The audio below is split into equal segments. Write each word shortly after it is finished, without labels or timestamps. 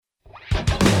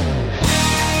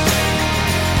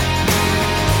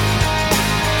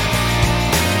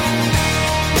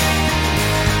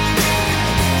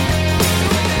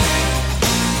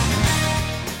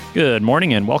Good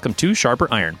morning and welcome to Sharper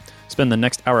Iron. Spend the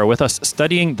next hour with us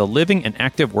studying the living and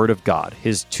active Word of God,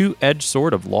 His two-edged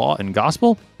sword of law and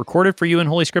gospel, recorded for you in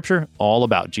Holy Scripture, all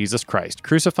about Jesus Christ,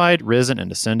 crucified, risen,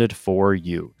 and ascended for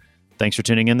you. Thanks for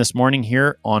tuning in this morning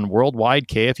here on Worldwide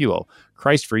KFUO.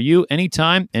 Christ for you,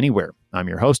 anytime, anywhere. I'm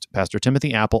your host, Pastor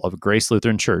Timothy Apple of Grace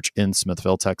Lutheran Church in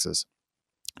Smithville, Texas.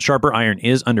 Sharper Iron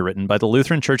is underwritten by the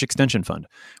Lutheran Church Extension Fund,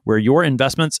 where your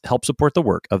investments help support the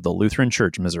work of the Lutheran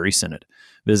Church Missouri Synod.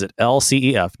 Visit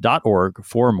lcef.org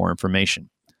for more information.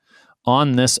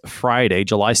 On this Friday,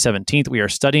 July 17th, we are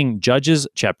studying Judges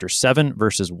chapter 7,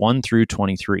 verses 1 through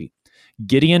 23.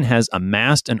 Gideon has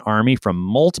amassed an army from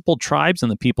multiple tribes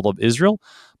and the people of Israel,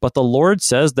 but the Lord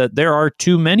says that there are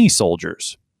too many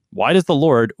soldiers. Why does the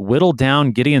Lord whittle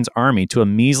down Gideon's army to a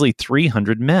measly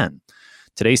 300 men?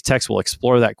 Today's text will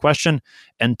explore that question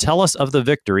and tell us of the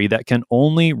victory that can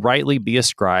only rightly be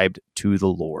ascribed to the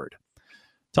Lord.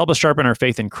 To help us sharpen our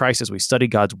faith in Christ as we study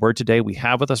God's Word today, we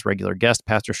have with us regular guest,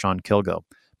 Pastor Sean Kilgo.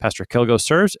 Pastor Kilgo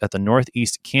serves at the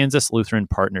Northeast Kansas Lutheran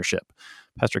Partnership.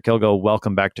 Pastor Kilgo,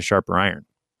 welcome back to Sharper Iron.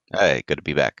 Hey, good to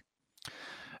be back.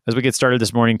 As we get started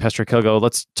this morning, Pastor Kilgo,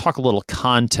 let's talk a little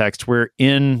context. We're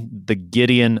in the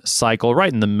Gideon cycle,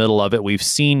 right in the middle of it. We've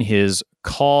seen his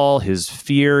call, his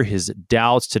fear, his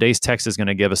doubts. Today's text is going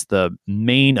to give us the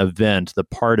main event, the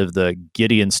part of the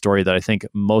Gideon story that I think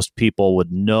most people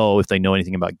would know if they know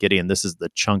anything about Gideon. This is the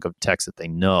chunk of text that they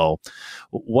know.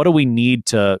 What do we need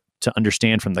to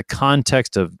understand from the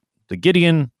context of the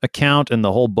Gideon account and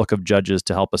the whole book of Judges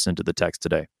to help us into the text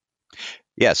today?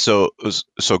 Yeah, so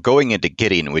going into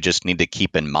Gideon, we just need to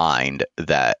keep in mind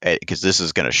that, because this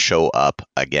is going to show up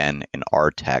again in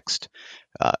our text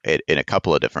in a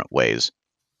couple of different ways,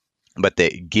 but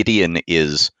that Gideon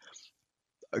is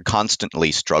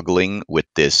constantly struggling with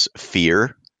this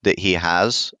fear that he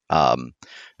has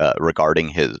regarding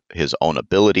his own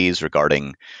abilities,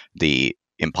 regarding the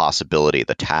impossibility of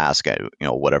the task,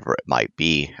 whatever it might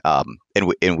be,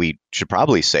 and we should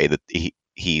probably say that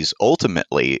he's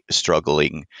ultimately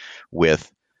struggling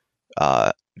with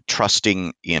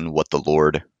trusting in what the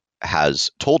Lord has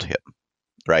told him,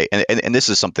 right? And this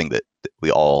is something that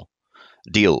we all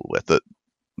deal with.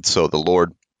 So the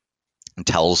Lord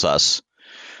tells us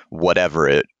whatever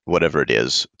it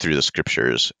is through the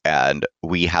Scriptures, and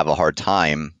we have a hard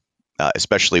time,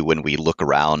 especially when we look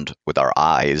around with our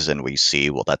eyes and we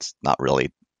see, well, that's not really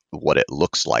what it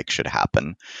looks like should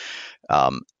happen.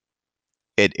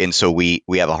 And so we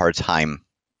have a hard time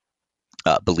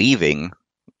believing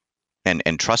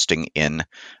and trusting in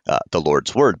the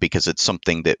Lord's word, because it's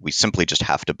something that we simply just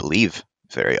have to believe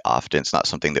very often. It's not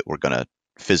something that we're going to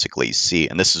physically see.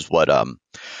 And this is what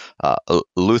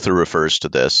Luther refers to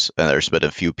this, and there's been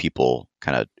a few people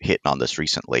kind of hitting on this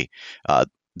recently,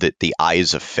 the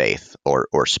eyes of faith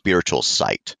or spiritual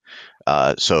sight.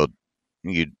 So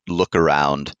you look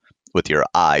around with your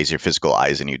eyes, your physical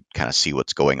eyes, and you kind of see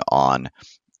what's going on.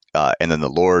 And then the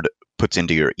Lord puts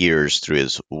into your ears through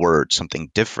his word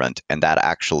something different, and that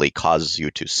actually causes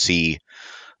you to see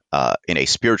in a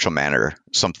spiritual manner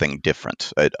something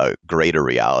different, a greater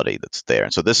reality that's there.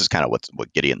 And so this is kind of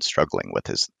what Gideon's struggling with,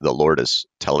 is the Lord is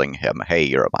telling him, hey,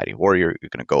 you're a mighty warrior, you're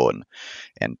going to go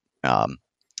and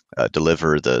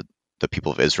deliver the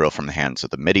people of Israel from the hands of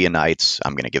the Midianites.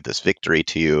 I'm going to give this victory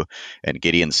to you. And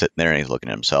Gideon's sitting there and he's looking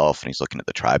at himself and he's looking at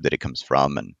the tribe that he comes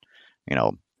from. And,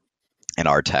 in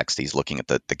our text, he's looking at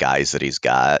the guys that he's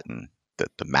got and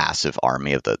the massive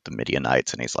army of the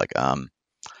Midianites. And he's like,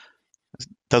 this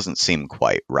doesn't seem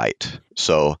quite right.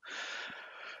 So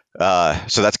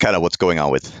that's kind of what's going on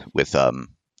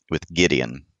with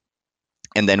Gideon.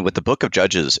 And then with the book of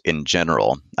Judges in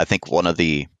general, I think one of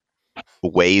the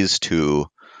ways to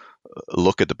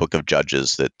look at the book of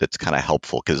Judges that's kind of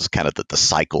helpful, because it's kind of the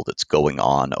cycle that's going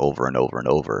on over and over and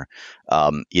over,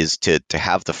 is to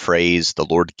have the phrase, the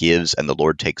Lord gives and the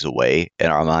Lord takes away, in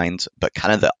our minds, but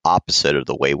kind of the opposite of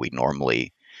the way we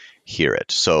normally hear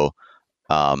it. So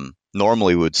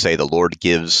normally we would say the Lord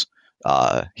gives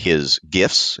his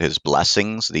gifts, his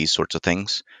blessings, these sorts of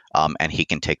things, and he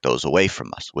can take those away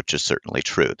from us, which is certainly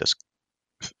true. This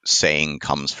saying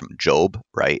comes from Job,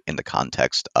 right, in the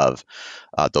context of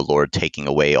the Lord taking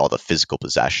away all the physical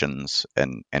possessions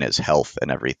and his health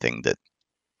and everything that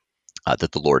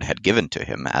the Lord had given to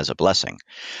him as a blessing.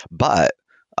 But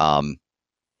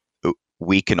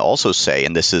we can also say,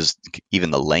 and this is even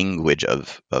the language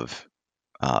of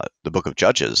the book of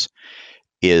Judges,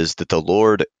 is that the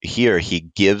Lord here, he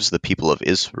gives the people of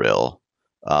Israel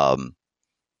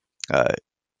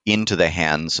into the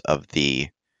hands of the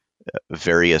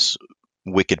various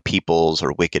wicked peoples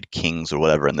or wicked kings or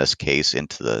whatever in this case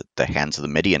into the hands of the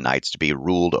Midianites to be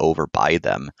ruled over by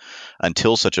them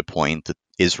until such a point that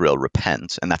Israel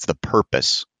repents. And that's the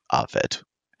purpose of it,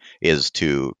 is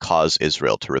to cause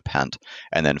Israel to repent.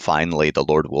 And then finally, the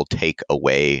Lord will take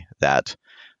away that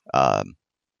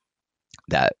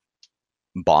that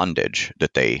bondage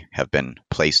that they have been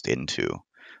placed into.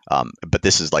 But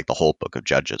this is like the whole book of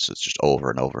Judges. It's just over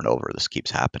and over and over. This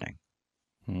keeps happening.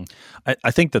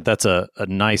 I think that's a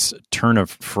nice turn of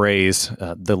phrase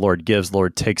the Lord gives,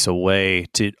 Lord takes away,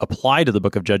 to apply to the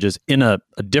book of Judges in a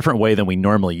different way than we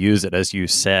normally use it, as you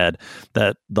said,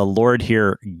 that the Lord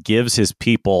here gives his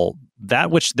people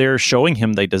that which they're showing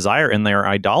him they desire in their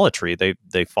idolatry.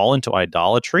 They fall into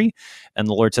idolatry, and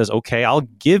the Lord says, okay, I'll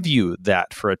give you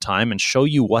that for a time and show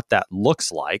you what that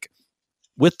looks like,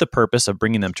 with the purpose of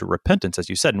bringing them to repentance, as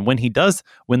you said. And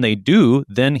when they do,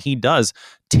 then he does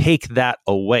take that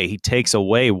away. He takes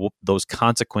away those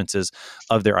consequences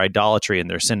of their idolatry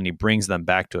and their sin, and he brings them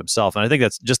back to himself. And I think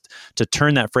that's just to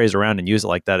turn that phrase around and use it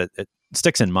like that. It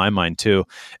sticks in my mind too.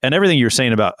 And everything you're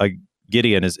saying about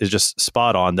Gideon is just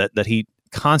spot on, that he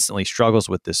constantly struggles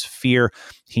with this fear.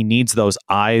 He needs those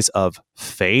eyes of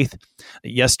faith.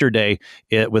 Yesterday,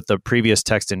 with the previous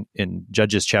text in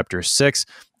Judges chapter 6,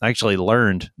 I actually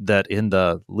learned that in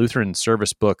the Lutheran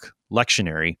service book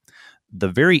lectionary, the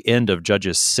very end of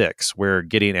Judges 6, where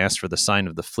Gideon asked for the sign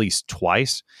of the fleece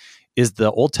twice, is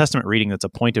the Old Testament reading that's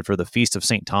appointed for the Feast of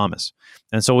St. Thomas.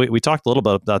 And so we talked a little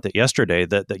bit about that yesterday,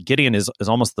 that Gideon is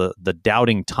almost the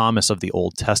doubting Thomas of the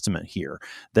Old Testament here,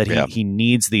 that he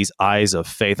needs these eyes of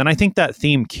faith. And I think that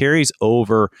theme carries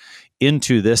over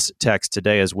into this text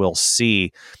today, as we'll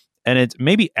see. And it's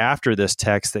maybe after this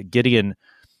text that Gideon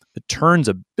turns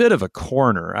a bit of a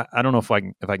corner. I don't know if I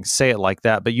can say it like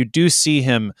that, but you do see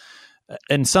him,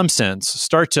 in some sense,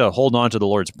 start to hold on to the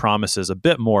Lord's promises a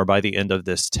bit more by the end of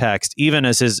this text, even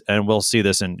as and we'll see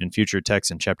this in future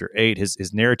texts in chapter 8,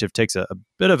 his narrative takes a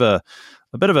bit of a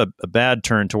bad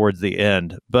turn towards the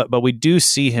end. But we do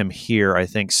see him here, I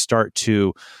think, start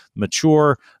to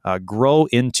mature, grow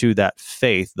into that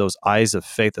faith, those eyes of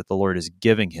faith that the Lord is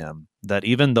giving him, that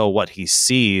even though what he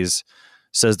sees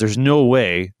says there's no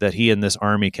way that he and this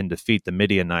army can defeat the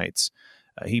Midianites,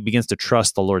 he begins to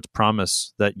trust the Lord's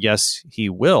promise that, yes, he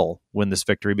will win this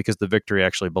victory, because the victory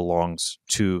actually belongs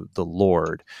to the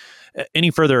Lord.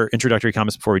 Any further introductory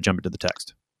comments before we jump into the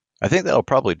text? I think that'll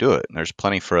probably do it. There's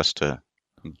plenty for us to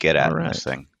get at in this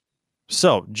thing.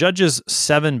 So, Judges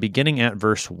 7, beginning at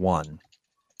verse 1.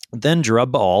 Then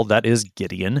Jerubbaal, that is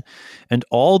Gideon, and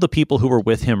all the people who were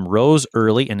with him rose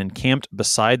early and encamped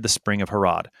beside the spring of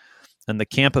Harod. And the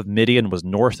camp of Midian was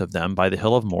north of them by the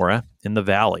hill of Moreh in the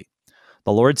valley.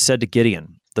 The Lord said to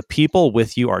Gideon, "The people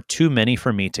with you are too many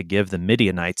for me to give the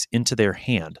Midianites into their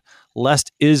hand,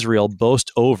 lest Israel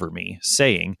boast over me,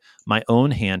 saying, 'My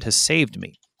own hand has saved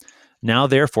me.' Now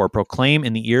therefore proclaim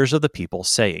in the ears of the people,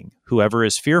 saying, 'Whoever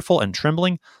is fearful and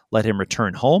trembling, let him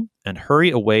return home and hurry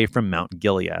away from Mount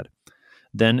Gilead.'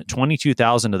 Then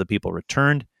 22,000 of the people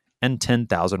returned, and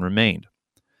 10,000 remained.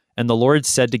 And the Lord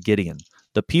said to Gideon,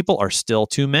 'The people are still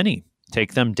too many.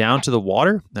 Take them down to the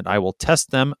water, and I will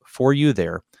test them for you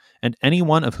there. And any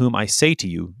one of whom I say to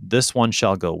you, this one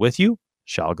shall go with you,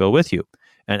 shall go with you.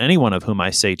 And any one of whom I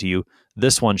say to you,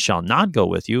 this one shall not go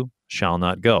with you, shall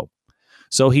not go.'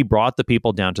 So he brought the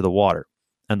people down to the water.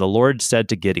 And the Lord said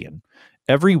to Gideon,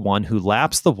 'Every one who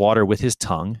laps the water with his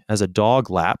tongue, as a dog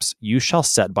laps, you shall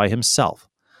set by himself.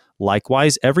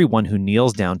 Likewise, every one who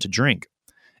kneels down to drink.'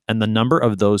 And the number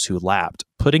of those who lapped,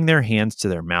 putting their hands to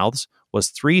their mouths, was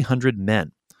 300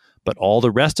 men. But all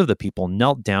the rest of the people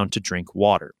knelt down to drink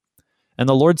water. And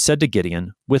the Lord said to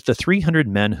Gideon, 'With the 300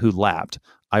 men who lapped,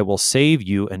 I will save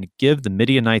you and give the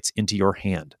Midianites into your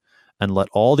hand. And let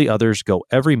all the others go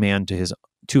every man to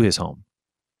his home.'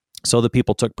 So the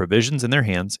people took provisions in their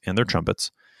hands and their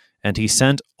trumpets, and he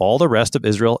sent all the rest of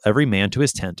Israel every man to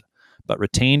his tent, but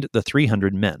retained the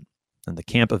 300 men. And the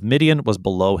camp of Midian was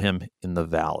below him in the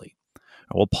valley."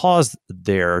 We'll pause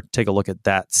there, take a look at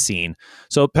that scene.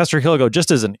 So, Pastor Hillego,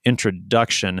 just as an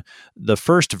introduction, the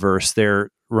first verse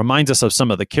there reminds us of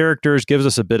some of the characters, gives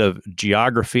us a bit of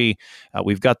geography.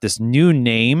 We've got this new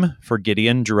name for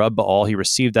Gideon, Jerubbaal. He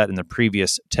received that in the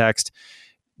previous text.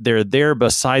 They're there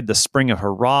beside the spring of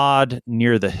Harod,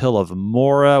 near the hill of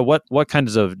Moreh. What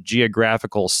kinds of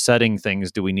geographical setting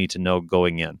things do we need to know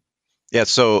going in? Yeah,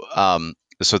 so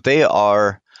they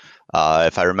are,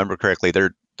 if I remember correctly,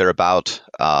 they're about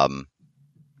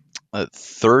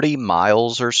 30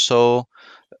 miles or so,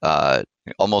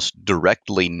 almost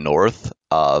directly north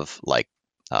of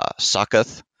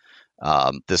Succoth.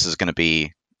 This is going to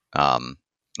be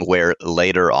where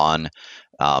later on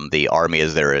the army,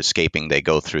 as they're escaping, they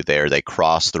go through there. They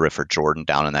cross the River Jordan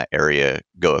down in that area,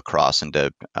 go across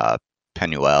into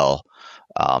Penuel,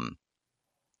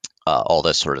 all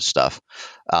this sort of stuff.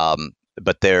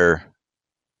 But they're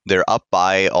up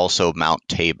by also Mount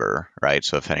Tabor, right?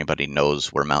 So if anybody knows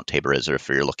where Mount Tabor is, or if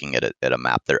you're looking at it at a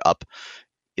map, they're up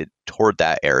toward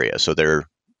that area. So they're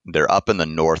up in the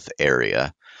north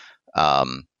area,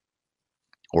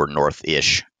 or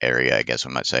north-ish area, I guess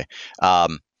we might say.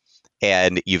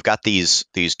 And you've got these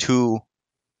two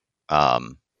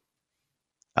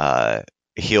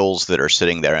hills that are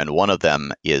sitting there, and one of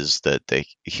them is the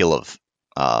hill of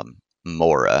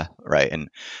Moreh, right? And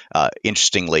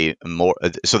interestingly,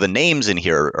 so the names in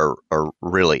here are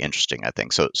really interesting, I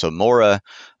think. So Moreh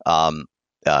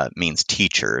means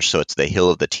teacher, so it's the hill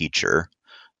of the teacher,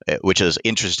 which is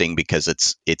interesting because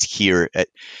it's here.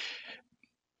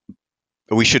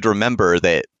 We should remember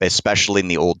that, especially in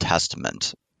the Old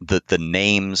Testament, the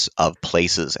names of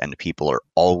places and people are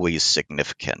always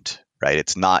significant, right?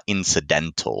 It's not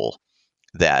incidental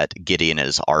that Gideon and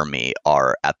his army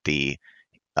are at the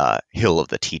hill of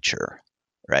the teacher,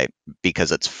 right?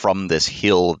 Because it's from this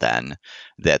hill then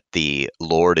that the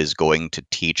Lord is going to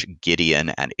teach Gideon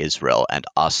and Israel, and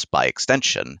us by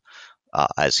extension,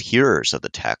 as hearers of the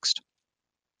text,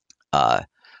 that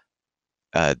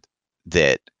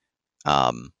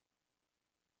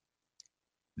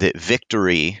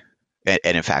victory, and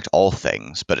in fact all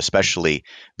things, but especially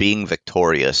being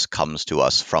victorious, comes to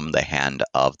us from the hand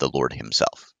of the Lord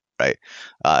himself, right?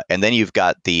 And then you've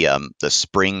got the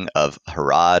spring of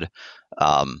Harod,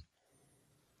 and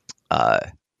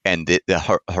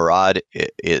the Harod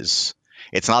is,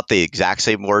 it's not the exact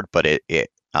same word, but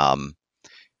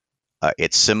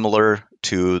it's similar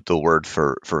to the word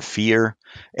for fear,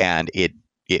 and it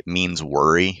means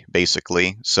worry,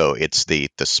 basically. So it's the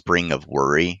spring of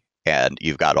worry, and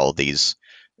you've got all these,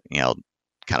 kind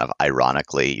of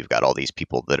ironically, you've got all these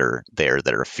people that are there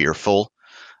that are fearful,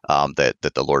 that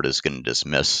the Lord is going to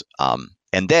dismiss.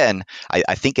 And then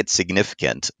I think it's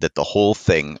significant that the whole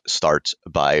thing starts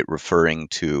by referring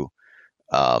to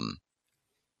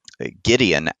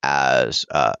Gideon as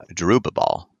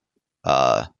Jerubbaal,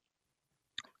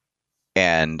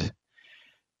 and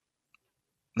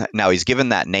now he's given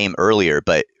that name earlier,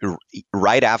 but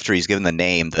right after he's given the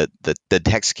name, the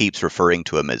text keeps referring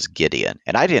to him as Gideon.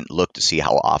 And I didn't look to see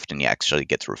how often he actually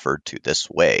gets referred to this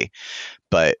way,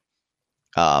 but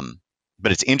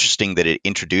it's interesting that it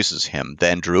introduces him.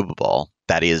 Then Jerubbaal,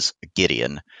 that is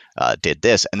Gideon, did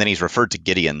this, and then he's referred to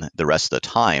Gideon the rest of the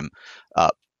time.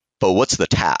 But what's the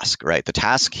task, right? The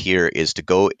task here is to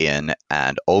go in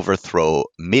and overthrow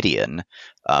Midian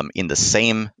in the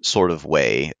same sort of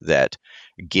way that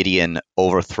Gideon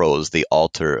overthrows the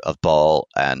altar of Baal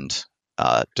and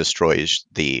destroys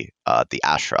the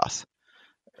Ashtaroth,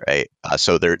 right?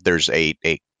 So there's a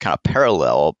kind of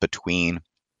parallel between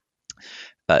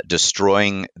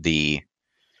destroying the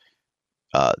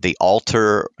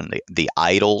altar and the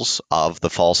idols of the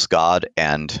false god,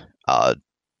 and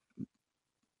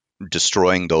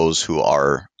destroying those who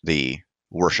are the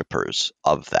worshipers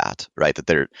of that, right?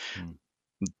 That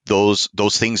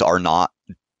those things are not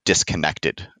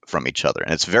disconnected from each other,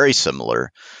 and it's very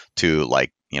similar to,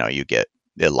 like, you get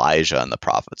Elijah and the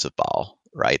prophets of Baal,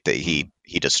 right? That he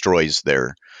destroys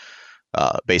their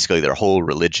basically their whole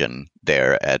religion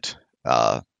there at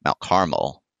Mount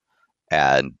Carmel,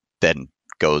 and then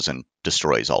goes and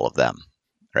destroys all of them,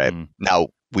 right? Now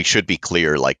we should be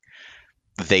clear, like,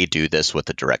 they do this with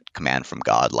a direct command from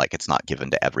God. Like, it's not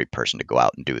given to every person to go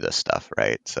out and do this stuff,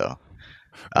 right? So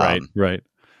right.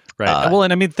 Well,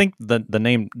 and I mean, think the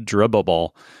name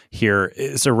Jerubbaal here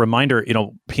is a reminder.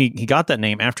 He got that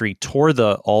name after he tore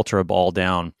the altar of Baal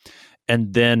down,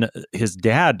 and then his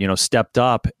dad, stepped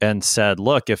up and said,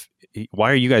 "Look,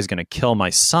 why are you guys going to kill my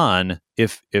son?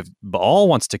 If Baal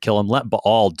wants to kill him, let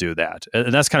Baal do that."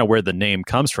 And that's kind of where the name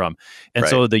comes from. And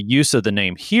so the use of the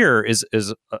name here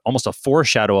is almost a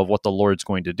foreshadow of what the Lord's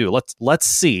going to do. Let's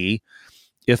see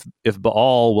if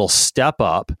Baal will step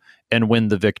up and win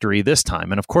the victory this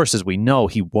time. And of course, as we know,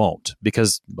 he won't,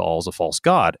 because Baal's a false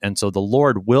god. And so the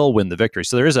Lord will win the victory.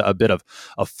 So there is a bit of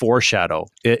a foreshadow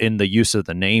in the use of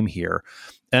the name here.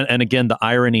 And again, the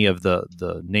irony of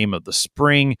the name of the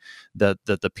spring, that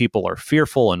the people are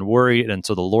fearful and worried. And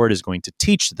so the Lord is going to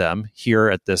teach them here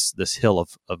at this hill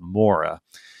of Moreh.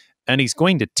 And he's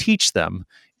going to teach them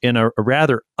in a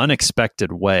rather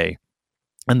unexpected way.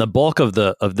 And the bulk of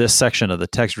this section of the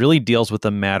text really deals with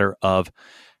the matter of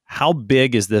how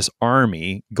big is this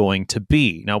army going to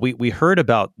be? Now, we heard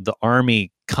about the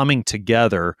army coming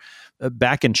together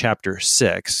back in chapter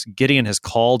 6. Gideon has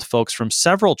called folks from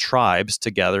several tribes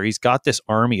together. He's got this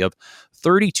army of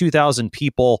 32,000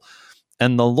 people.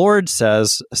 And the Lord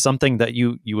says something that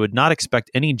you would not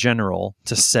expect any general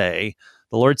to say.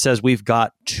 The Lord says, we've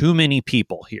got too many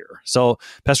people here. So,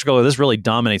 Pastor Kohler, this really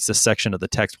dominates this section of the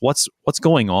text. What's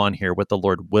going on here with the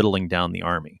Lord whittling down the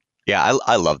army? Yeah,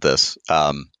 I love this.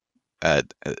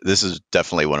 This is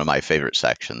definitely one of my favorite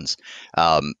sections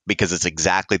because it's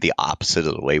exactly the opposite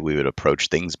of the way we would approach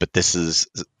things. But this is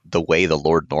the way the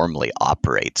Lord normally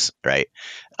operates, right?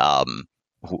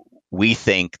 We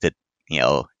think that,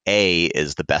 A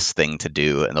is the best thing to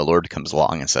do, and the Lord comes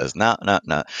along and says, no,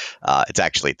 it's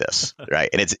actually this, right?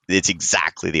 And it's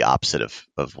exactly the opposite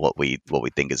of what we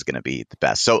think is going to be the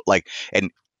best. So,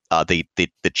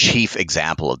 the chief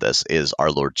example of this is our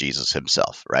Lord Jesus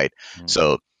himself, right? Mm-hmm.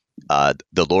 So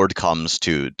the Lord comes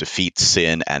to defeat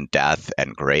sin and death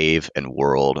and grave and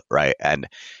world, right? And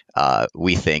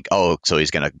we think, oh, so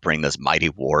he's going to bring this mighty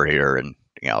warrior and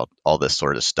all this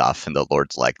sort of stuff. And the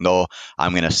Lord's like, no,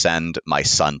 I'm going to send my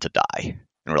son to die.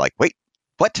 And we're like, wait,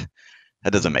 what?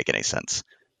 That doesn't make any sense.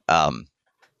 And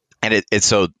it's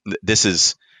so this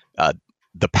is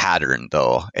the pattern,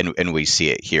 though, and we see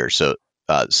it here. So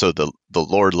the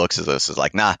Lord looks at this as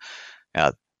like,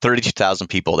 32,000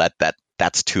 people,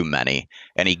 that's too many.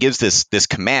 And he gives this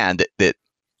command that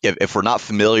if we're not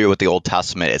familiar with the Old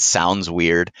Testament, it sounds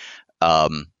weird.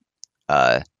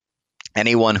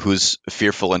 Anyone who's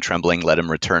fearful and trembling, let him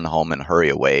return home and hurry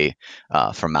away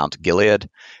from Mount Gilead.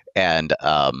 And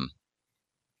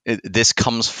this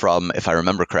comes from, if I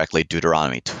remember correctly,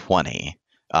 Deuteronomy 20,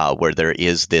 where there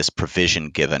is this provision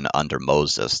given under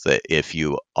Moses that if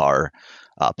you are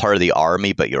part of the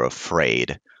army but you're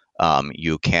afraid,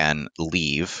 you can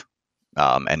leave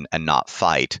and not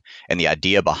fight. And the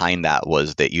idea behind that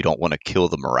was that you don't want to kill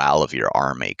the morale of your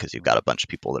army because you've got a bunch of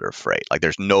people that are afraid. Like,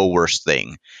 there's no worse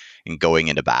thing in going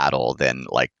into battle than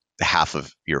like half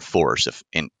of your force, if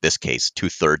in this case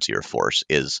 2/3 of your force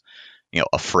is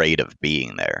afraid of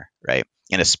being there, right?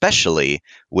 And especially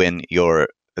when you're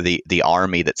the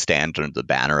army that stands under the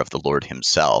banner of the Lord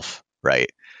himself, right?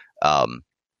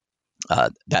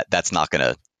 That's not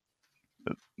going to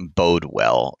bode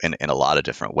well in a lot of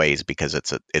different ways, because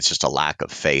it's just a lack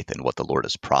of faith in what the Lord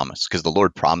has promised, because the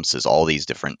Lord promises all these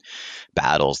different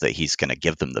battles that he's going to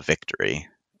give them the victory,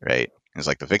 right? It's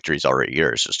like, the victory's already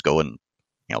yours, just go and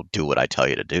do what I tell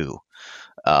you to do.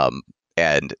 So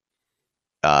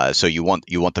you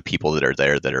want the people that are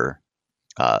there that are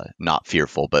not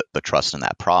fearful but trust in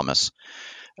that promise.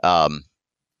 So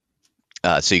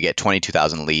you get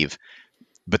 22,000 leave,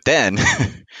 but then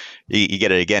you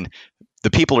get it again. The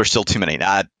people are still too many.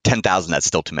 10,000, that's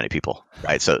still too many people,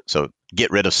 right? So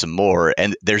get rid of some more.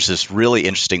 And there's this really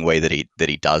interesting way that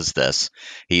he does this.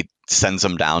 He sends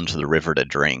them down to the river to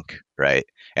drink, right?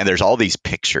 And there's all these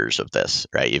pictures of this,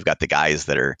 right? You've got the guys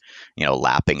that are,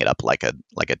 lapping it up like a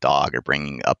dog, or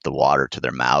bringing up the water to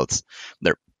their mouths.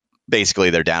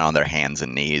 They're down on their hands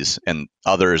and knees, and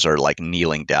others are like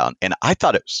kneeling down. And I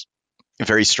thought it was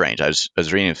very strange. I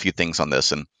was reading a few things on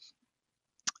this, and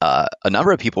a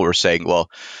number of people were saying, well,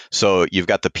 so you've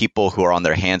got the people who are on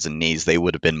their hands and knees, they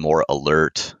would have been more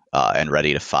alert and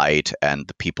ready to fight. And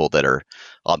the people that are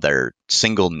on their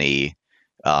single knee,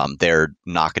 they're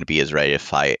not going to be as ready to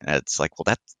fight. And it's like, well,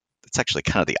 that's actually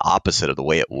kind of the opposite of the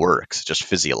way it works, just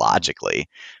physiologically.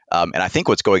 And I think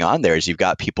what's going on there is you've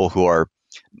got people who are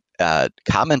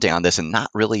commenting on this and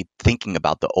not really thinking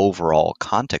about the overall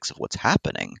context of what's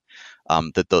happening.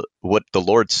 What the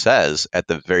Lord says at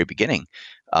the very beginning,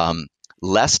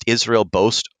 lest Israel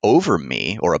boast over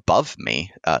me or above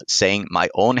me, saying my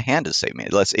own hand has saved me.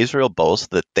 Lest Israel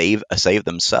boast that they've saved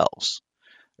themselves,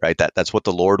 right? That's what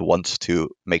the Lord wants to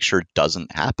make sure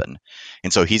doesn't happen.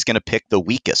 And so he's going to pick the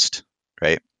weakest,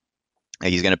 right?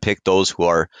 And he's going to pick those who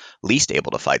are least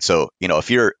able to fight. So,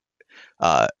 if you're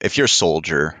a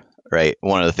soldier, right,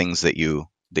 one of the things that you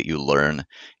learn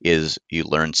is you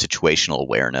learn situational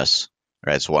awareness,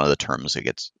 right? It's one of the terms that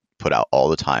gets put out all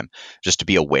the time, just to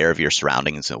be aware of your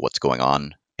surroundings and what's going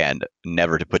on, and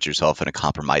never to put yourself in a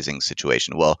compromising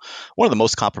situation. Well, one of the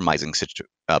most compromising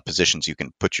positions you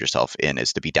can put yourself in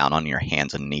is to be down on your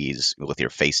hands and knees with your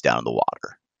face down in the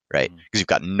water, right? Because you've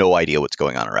got no idea what's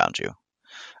going on around you.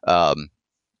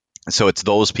 So it's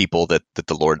those people that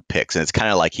the Lord picks, and it's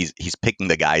kind of like he's picking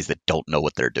the guys that don't know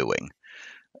what they're doing,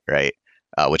 right?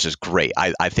 Which is great.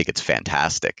 I think it's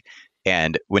fantastic.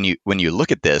 And when you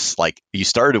look at this, like, you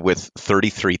started with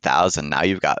 33,000, now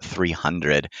you've got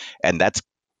 300, and that's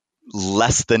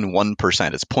less than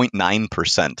 1%. It's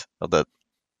 0.9% of the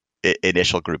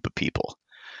initial group of people.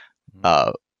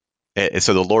 Uh,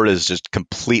 so the Lord has just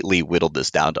completely whittled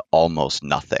this down to almost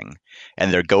nothing.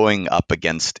 And they're going up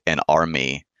against an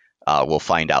army, we'll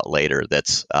find out later,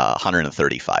 that's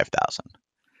 135,000,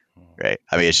 right?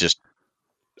 I mean, it's just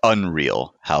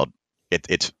unreal how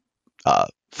it's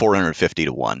 450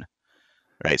 to 1,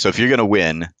 right? So if you're going to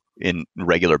win in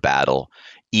regular battle,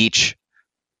 each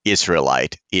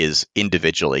Israelite is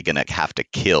individually going to have to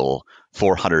kill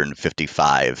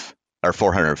 455 or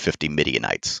 450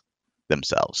 Midianites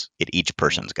themselves. Each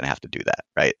person's going to have to do that,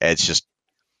 right? It's just,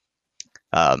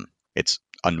 it's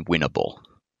unwinnable,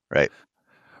 right?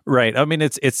 Right. I mean,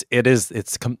 it's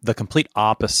the complete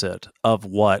opposite of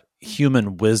what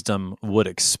human wisdom would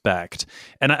expect,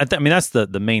 and I mean that's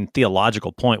the main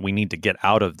theological point we need to get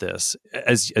out of this,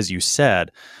 as you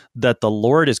said, that the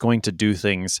Lord is going to do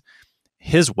things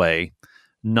His way,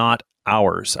 not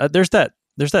ours. There's that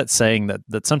saying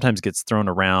that sometimes gets thrown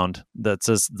around that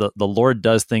says the Lord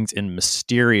does things in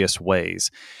mysterious ways,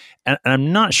 and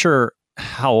I'm not sure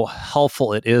how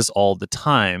helpful it is all the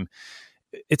time.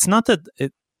 It's not that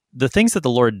the things that the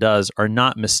Lord does are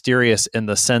not mysterious in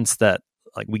the sense that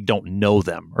like we don't know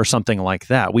them or something like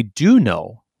that. We do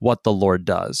know what the Lord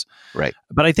does. Right.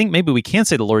 But I think maybe we can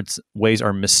say the Lord's ways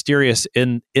are mysterious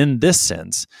in this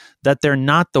sense that they're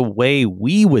not the way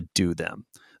we would do them.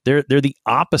 They're the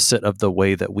opposite of the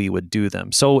way that we would do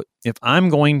them. So if I'm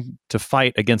going to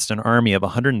fight against an army of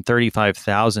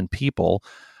 135,000 people,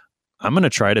 I'm going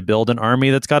to try to build an army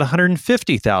that's got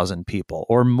 150,000 people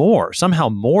or more, somehow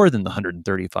more than the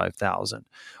 135,000.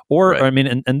 Or, right. I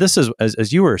mean, and this is,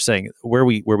 as you were saying, where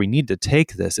we need to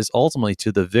take this is ultimately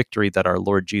to the victory that our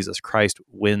Lord Jesus Christ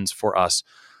wins for us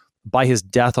by His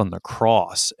death on the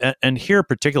cross. And here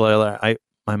particularly,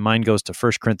 my mind goes to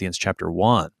 1 Corinthians chapter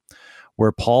 1,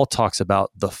 where Paul talks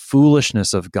about the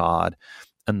foolishness of God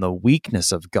and the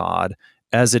weakness of God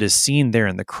as it is seen there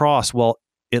in the cross. Well,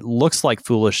 it looks like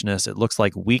foolishness, it looks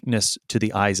like weakness to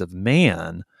the eyes of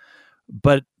man,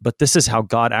 but this is how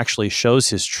God actually shows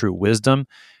His true wisdom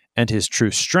and His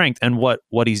true strength. And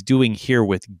what He's doing here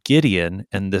with Gideon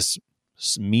and this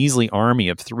measly army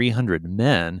of 300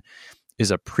 men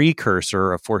is a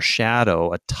precursor, a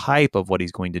foreshadow, a type of what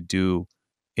He's going to do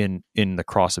in the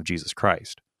cross of Jesus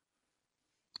Christ.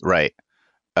 Right.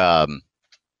 Now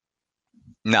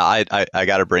I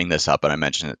got to bring this up, and I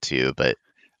mentioned it to you, but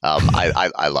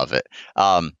I love it.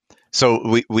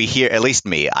 So we hear, at least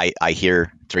me, I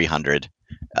hear 300,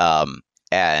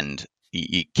 and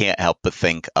you can't help but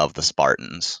think of the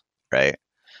Spartans, right?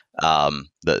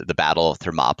 The Battle of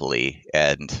Thermopylae,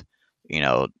 and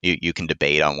you can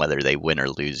debate on whether they win or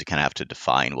lose. You kind of have to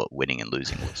define what winning and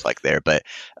losing looks like there. But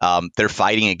they're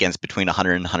fighting against between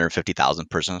 100 and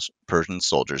 150,000 Persian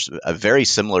soldiers, a very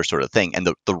similar sort of thing. And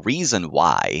the reason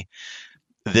why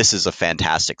this is a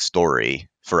fantastic story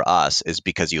for us is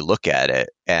because you look at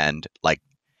it and like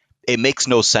it makes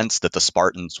no sense that the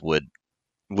Spartans would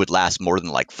last more than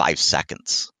like 5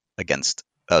 seconds against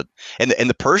and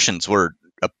the Persians were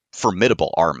a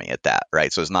formidable army at that,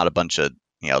 right? So it's not a bunch of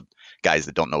guys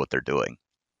that don't know what they're doing.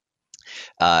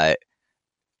 Now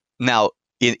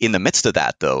in the midst of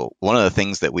that, though, one of the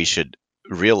things that we should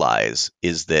realize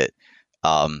is that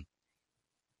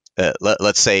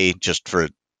let's say, just for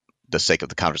the sake of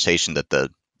the conversation, that the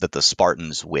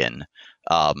Spartans win.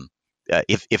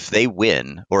 If they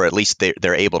win, or at least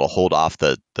they're able to hold off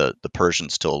the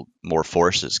Persians till more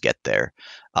forces get there,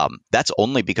 that's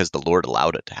only because the Lord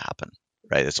allowed it to happen,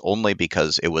 right? It's only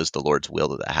because it was the Lord's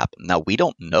will that happened. Now, we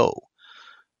don't know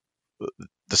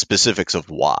the specifics of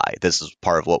why. This is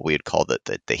part of what we would call the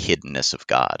hiddenness of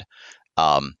God.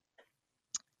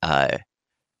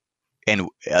 And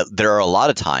there are a lot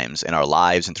of times in our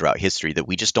lives and throughout history that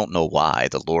we just don't know why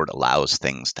the Lord allows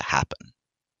things to happen,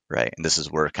 right? And this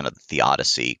is where kind of the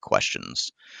theodicy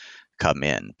questions come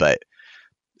in. But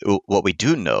what we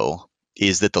do know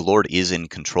is that the Lord is in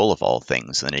control of all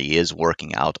things, and He is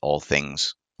working out all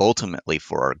things ultimately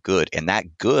for our good. And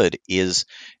that good is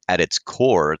at its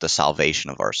core the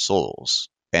salvation of our souls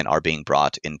and our being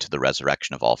brought into the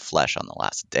resurrection of all flesh on the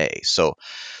last day. So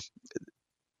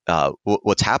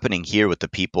what's happening here with the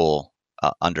people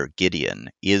under Gideon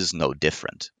is no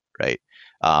different, right?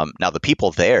 Now, the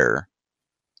people there,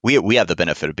 we have the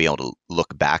benefit of being able to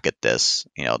look back at this,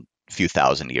 a few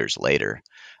thousand years later.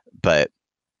 But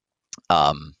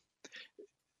the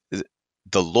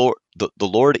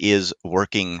Lord is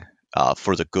working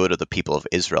for the good of the people of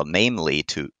Israel, namely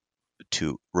to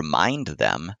remind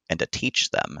them and to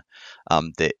teach them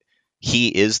that He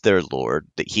is their Lord,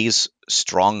 that He's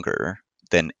stronger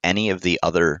than any of the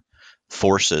other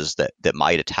forces that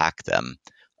might attack them,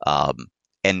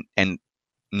 and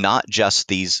not just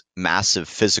these massive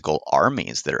physical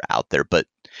armies that are out there, but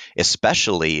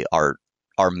especially our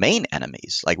main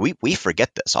enemies. Like we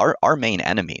forget this. Our main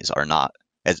enemies are not,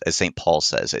 as St. Paul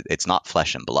says, it's not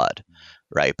flesh and blood,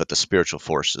 right? But the spiritual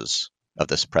forces of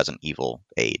this present evil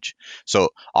age. So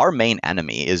our main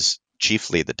enemy is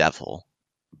chiefly the devil,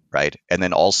 right? And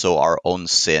then also our own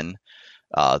sin,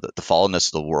 the fallenness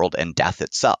of the world, and death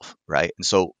itself, right? And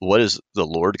so what is the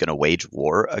Lord going to wage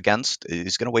war against?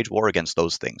 He's going to wage war against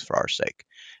those things for our sake,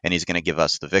 and he's going to give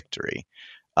us the victory.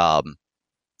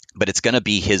 But it's going to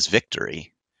be his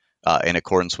victory in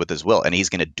accordance with his will, and he's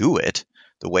going to do it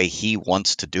the way he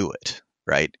wants to do it,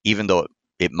 right? Even though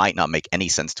it might not make any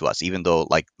sense to us, even though,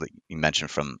 like you mentioned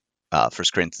from 1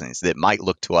 Corinthians, that it might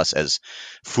look to us as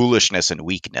foolishness and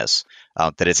weakness,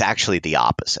 that it's actually the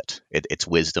opposite. It's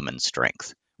wisdom and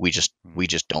strength. We just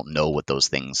don't know what those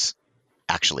things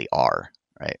actually are,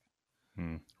 right?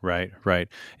 Right.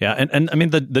 Yeah. And I mean,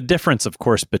 the difference, of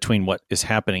course, between what is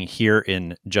happening here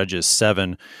in Judges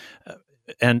 7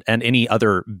 and any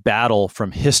other battle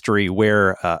from history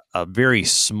where a very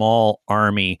small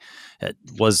army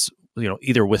was,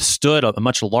 either withstood a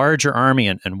much larger army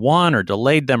and won, or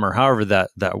delayed them, or however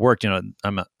that worked.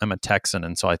 I'm a Texan,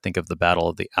 and so I think of the Battle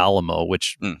of the Alamo,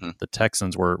 which the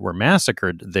Texans were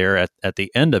massacred there at the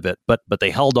end of it, but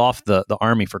they held off the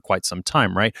army for quite some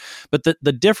time, right? But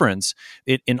the difference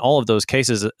in all of those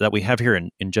cases that we have here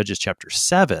in Judges chapter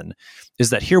 7 is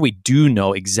that here we do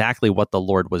know exactly what the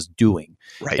Lord was doing,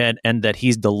 right? And that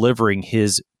he's delivering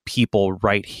his people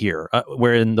right here,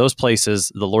 where in those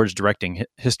places the Lord's directing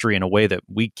history in a way that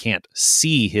we can't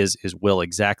see his will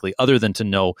exactly, other than to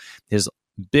know his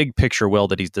big picture will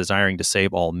that he's desiring to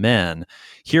save all men.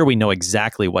 Here we know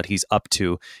exactly what he's up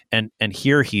to, and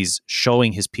here he's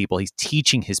showing his people, he's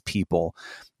teaching his people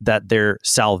that their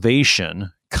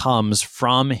salvation comes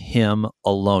from him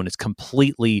alone. It's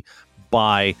completely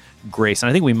by grace. And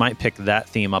I think we might pick that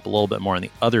theme up a little bit more on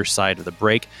the other side of the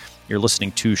break. You're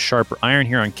listening to Sharper Iron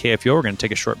here on KFUO. We're going to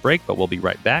take a short break, but we'll be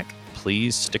right back.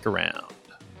 Please stick around.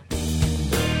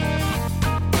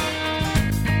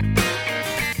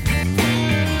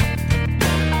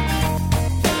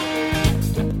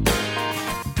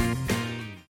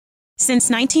 Since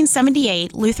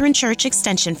 1978, Lutheran Church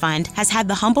Extension Fund has had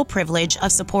the humble privilege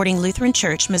of supporting Lutheran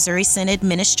Church Missouri Synod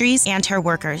ministries and her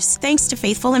workers. Thanks to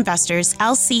faithful investors,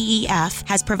 LCEF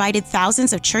has provided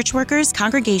thousands of church workers,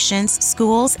 congregations,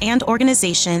 schools, and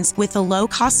organizations with the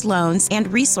low-cost loans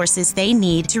and resources they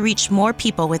need to reach more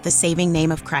people with the saving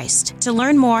name of Christ. To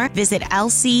learn more, visit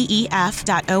lcef.org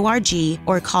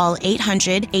or call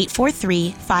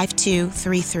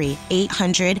 800-843-5233,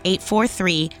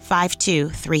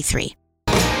 800-843-5233.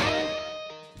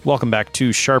 Welcome back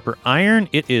to Sharper Iron.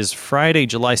 It is Friday,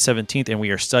 July 17th, and we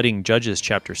are studying Judges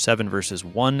chapter 7, verses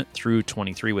 1 through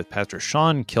 23 with Pastor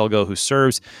Sean Kilgo, who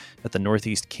serves at the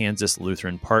Northeast Kansas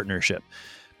Lutheran Partnership.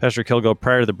 Pastor Kilgo,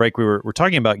 prior to the break, we were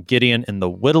talking about Gideon and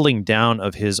the whittling down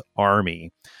of his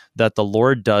army that the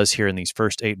Lord does here in these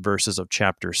first 8 verses of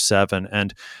chapter 7.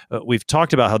 And we've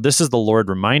talked about how this is the Lord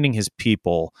reminding his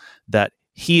people that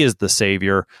he is the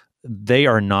Savior. They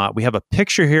are not. We have a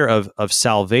picture here of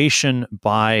salvation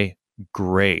by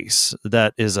grace.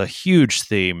 That is a huge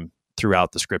theme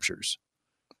throughout the scriptures.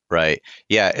 Right.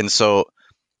 Yeah. And so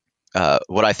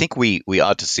what I think we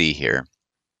ought to see here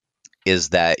is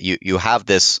that you have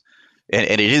this, and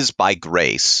it is by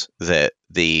grace that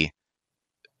the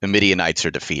Midianites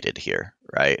are defeated here,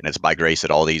 right? And it's by grace that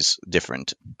all these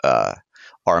different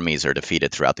armies are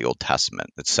defeated throughout the Old Testament,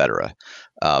 etc.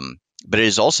 But it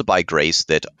is also by grace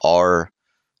that our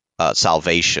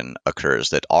salvation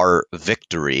occurs, that our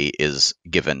victory is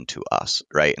given to us,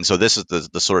 right? And so this is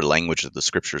the sort of language that the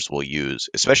scriptures will use,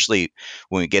 especially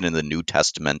when we get in the New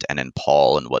Testament and in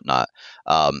Paul and whatnot,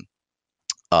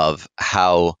 of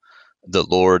how the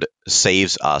Lord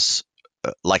saves us,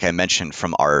 like I mentioned,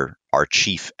 from our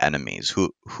chief enemies,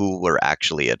 who we're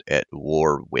actually at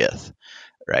war with.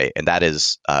 Right. And that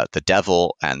is the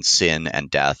devil and sin and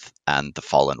death and the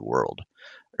fallen world.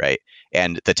 Right.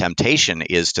 And the temptation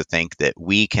is to think that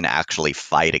we can actually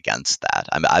fight against that.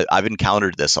 I've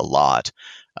encountered this a lot,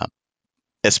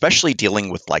 especially dealing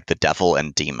with like the devil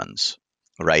and demons.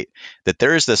 Right. That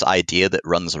there is this idea that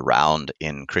runs around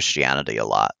in Christianity a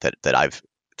lot that I've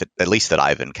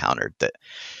encountered,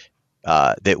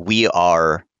 that we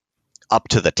are up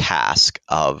to the task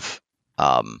of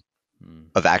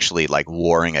actually like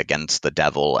warring against the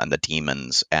devil and the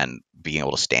demons and being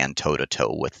able to stand toe to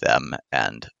toe with them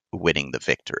and winning the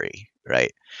victory,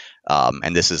 right?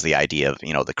 And this is the idea of,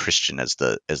 the Christian as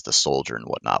the soldier and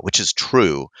whatnot, which is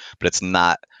true, but it's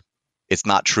not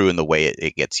true in the way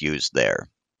it gets used there.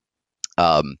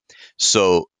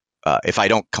 So if I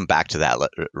don't come back to that,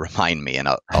 remind me, and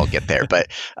I'll get there. But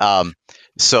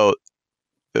so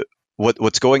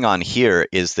what's going on here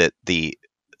is that the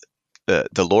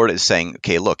Lord is saying,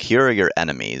 okay, look, here are your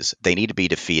enemies. They need to be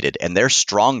defeated, and they're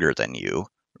stronger than you,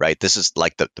 right? This is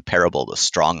like the parable of the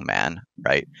strong man,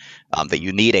 right? That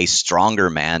you need a stronger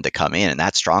man to come in, and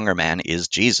that stronger man is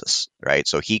Jesus, right?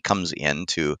 So he comes in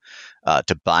to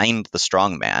bind the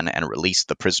strong man and release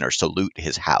the prisoners to loot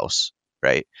his house,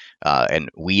 right? And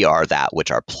we are that which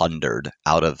are plundered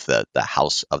out of the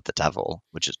house of the devil,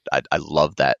 which is, I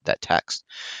love that text.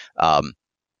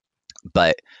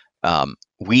 But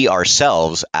we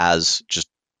ourselves as just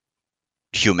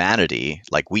humanity,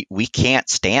 like we can't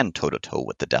stand toe to toe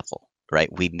with the devil,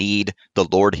 right? We need the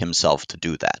Lord himself to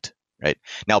do that, right?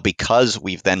 Now, because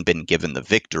we've then been given the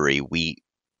victory, we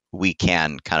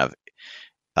can kind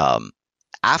of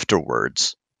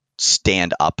afterwards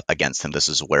stand up against him. This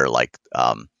is where the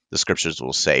scriptures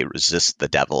will say, resist the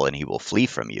devil and he will flee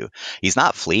from you. He's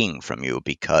not fleeing from you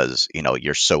because,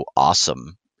 you're so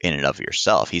awesome in and of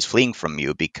yourself. He's fleeing from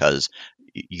you because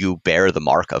you bear the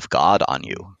mark of God on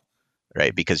you,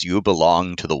 right? Because you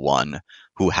belong to the one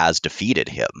who has defeated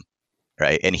him,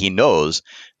 right? And he knows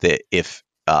that if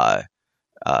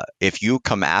he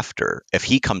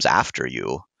comes after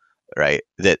you, right,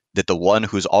 that the one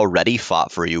who's already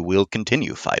fought for you will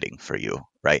continue fighting for you,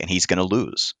 right? And he's going to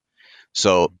lose.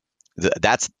 So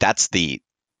that's the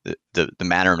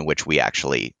manner in which we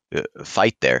actually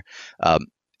fight there.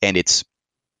 And it's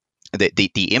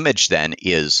the image then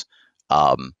is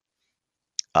kind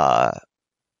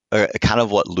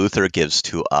of what Luther gives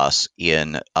to us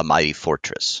in A Mighty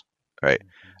Fortress, right?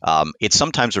 It's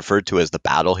sometimes referred to as the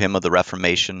battle hymn of the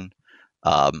Reformation.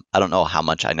 I don't know how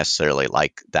much I necessarily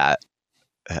like that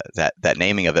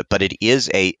naming of it, but it is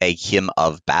a hymn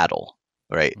of battle,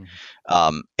 right?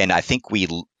 And I think we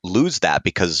lose that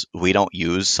because we don't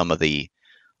use some of the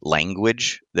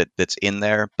language that's in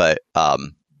there. But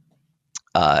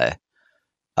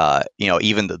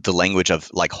even the language of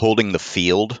like holding the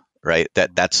field, right?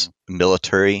 That's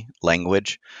military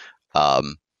language.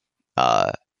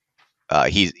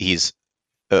 He's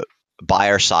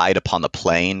by our side upon the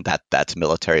plain. That's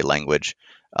military language.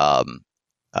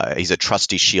 He's a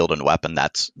trusty shield and weapon.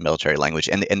 That's military language.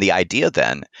 And the idea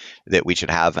then that we should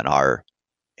have in our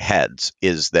heads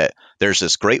is that there's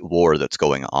this great war that's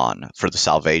going on for the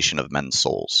salvation of men's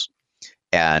souls.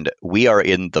 And we are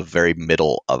in the very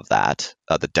middle of that,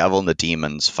 the devil and the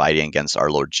demons fighting against our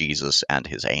Lord Jesus and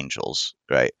his angels,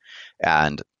 right?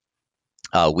 And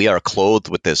we are clothed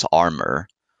with this armor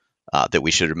that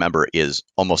we should remember is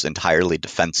almost entirely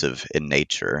defensive in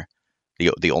nature.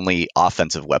 The only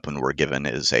offensive weapon we're given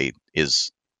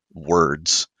is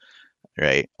words,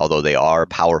 right? Although they are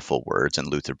powerful words, and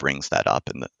Luther brings that up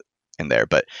in there.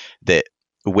 But that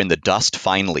when the dust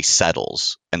finally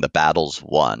settles and the battle's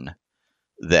won,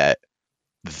 that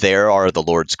there are the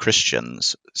Lord's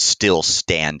Christians still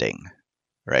standing,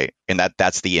 right? And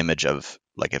that's the image of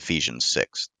like Ephesians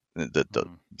 6,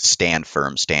 the stand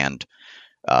firm, stand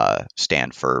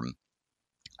firm.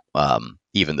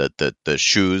 Even the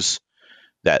shoes,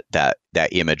 that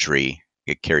imagery,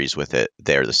 it carries with it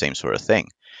there the same sort of thing.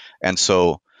 And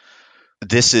so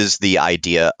this is the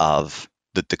idea of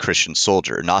the Christian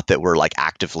soldier, not that we're like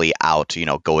actively out,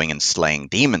 going and slaying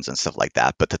demons and stuff like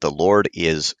that, but that the Lord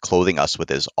is clothing us with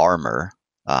his armor,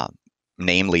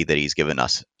 namely that he's given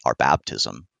us our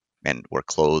baptism, and we're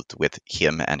clothed with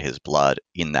him and his blood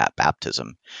in that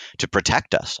baptism to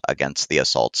protect us against the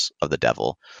assaults of the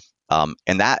devil.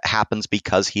 And that happens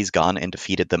because he's gone and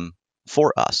defeated them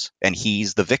for us, and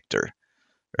he's the victor,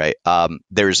 right?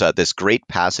 There's this great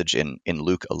passage in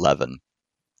Luke 11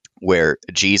 where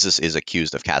Jesus is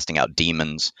accused of casting out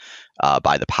demons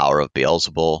by the power of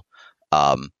Beelzebul.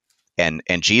 And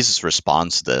Jesus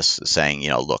responds to this saying,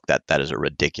 look, that is a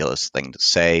ridiculous thing to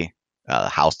say. The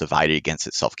house divided against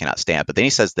itself cannot stand. But then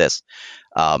he says this,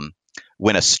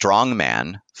 when a strong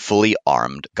man, fully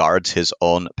armed, guards his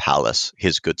own palace,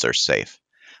 his goods are safe.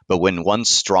 But when one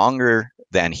stronger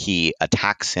than he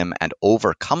attacks him and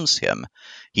overcomes him,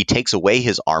 he takes away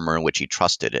his armor in which he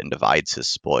trusted and divides his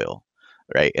spoil.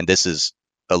 Right, and this is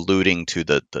alluding to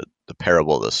the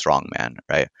parable of the strong man,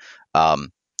 right?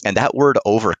 And that word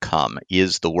 "overcome"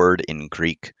 is the word in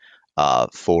Greek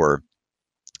for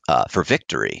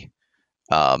victory.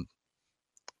 Then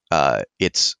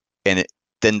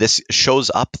this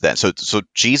shows up then. So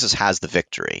Jesus has the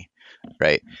victory,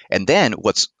 right? And then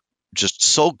what's just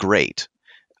so great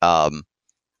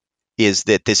is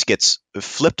that this gets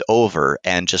flipped over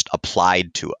and just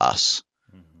applied to us,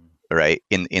 right?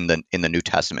 In the New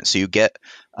Testament. So you get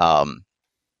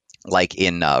like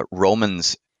in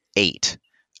Romans 8,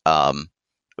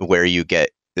 where you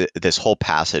get this whole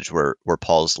passage where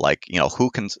Paul's like,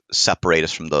 who can separate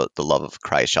us from the love of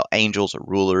Christ? Shall angels or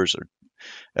rulers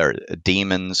or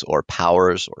demons or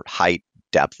powers or height,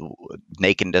 depth,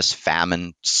 nakedness,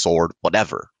 famine, sword,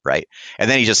 whatever, right?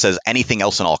 And then he just says anything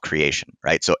else in all creation,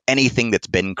 right? So anything that's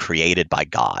been created by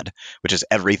God, which is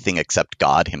everything except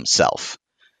God himself,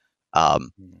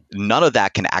 none of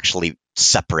that can actually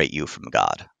separate you from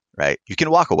God, right? You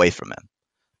can walk away from him,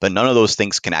 but none of those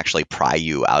things can actually pry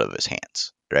you out of his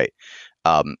hands, right?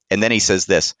 And then he says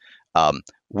this,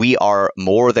 we are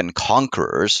more than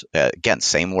conquerors, again,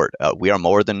 same word, we are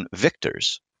more than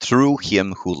victors through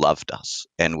him who loved us.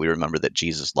 And we remember that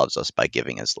Jesus loves us by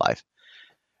giving his life.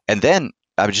 And then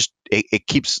it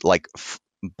keeps like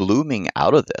blooming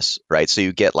out of this, right? So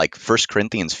you get like 1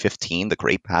 Corinthians 15, the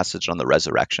great passage on the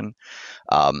resurrection,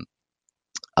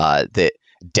 that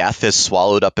death is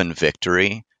swallowed up in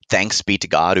victory. Thanks be to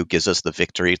God who gives us the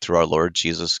victory through our Lord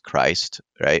Jesus Christ,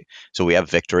 right? So we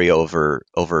have victory over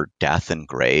death and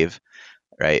grave,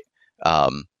 right?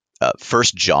 1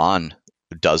 John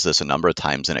does this a number of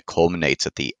times, and it culminates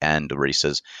at the end where he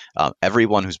says,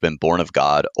 everyone who's been born of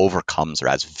God overcomes or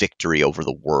has victory over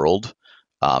the world.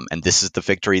 And this is the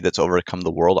victory that's overcome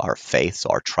the world, our faith, so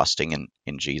our trusting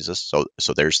in Jesus.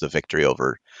 So there's the victory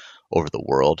over the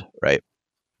world, right?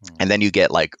 And then you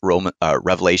get like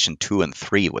Revelation 2 and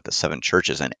 3 with the 7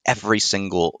 churches, and every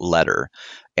single letter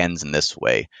ends in this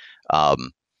way.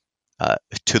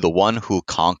 To the one who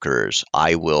conquers,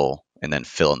 I will, and then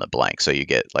fill in the blank. So you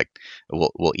get like,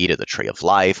 we'll eat of the tree of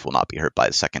life, will not be hurt by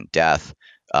the second death.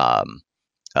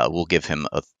 We'll give him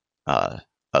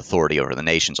authority over the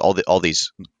nations. All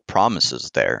these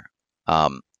promises there.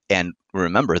 And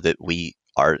remember that we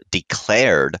are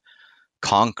declared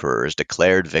conquerors,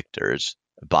 declared victors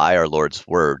by our Lord's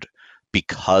word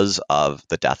because of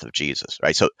the death of Jesus,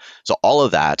 right? So all of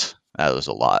that was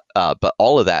a lot, but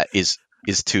all of that is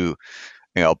to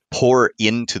pour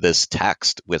into this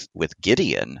text with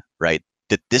Gideon, right?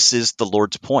 That this is the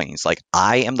Lord's point. He's like,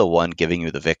 I am the one giving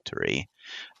you the victory,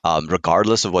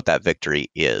 regardless of what that victory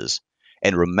is,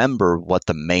 and remember what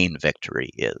the main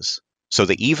victory is. So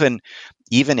that even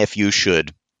if you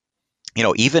should,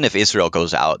 even if Israel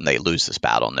goes out and they lose this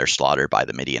battle and they're slaughtered by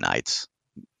the Midianites,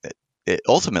 it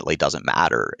ultimately doesn't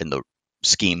matter in the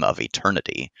scheme of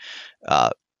eternity,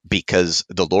 because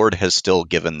the Lord has still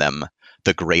given them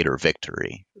the greater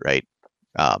victory, right?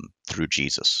 Through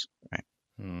Jesus, right?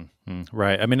 Mm-hmm.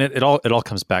 Right. I mean, it all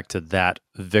comes back to that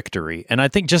victory, and I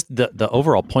think just the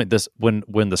overall point. This when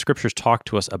the scriptures talk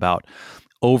to us about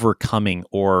overcoming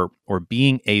or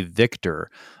being a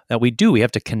victor, that we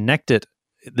have to connect it.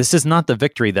 This is not the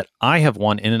victory that I have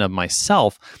won in and of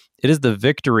myself. It is the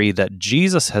victory that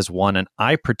Jesus has won, and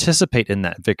I participate in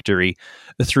that victory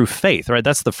through faith, right?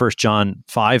 That's the 1 John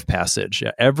 5 passage.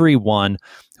 Everyone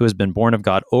who has been born of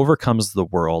God overcomes the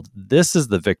world. This is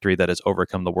the victory that has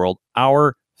overcome the world,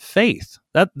 our faith.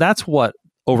 That's what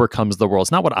overcomes the world.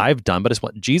 It's not what I've done, but it's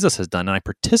what Jesus has done, and I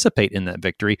participate in that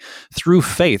victory through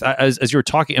faith. As you were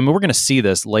talking, I mean, we're going to see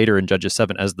this later in Judges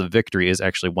 7 as the victory is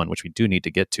actually one, which we do need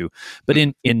to get to. But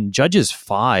in Judges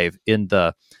 5, in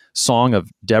the song of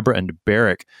Deborah and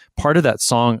Barak, part of that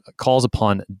song calls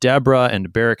upon Deborah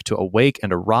and Barak to awake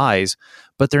and arise,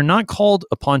 but they're not called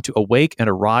upon to awake and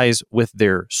arise with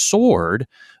their sword.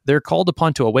 They're called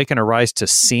upon to awake and arise to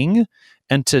sing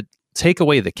and to take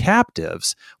away the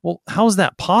captives. Well, how is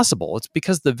that possible? It's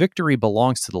because the victory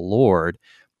belongs to the Lord,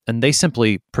 and they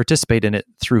simply participate in it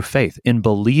through faith, in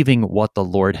believing what the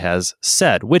Lord has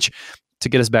said, which, to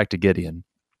get us back to Gideon,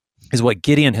 is what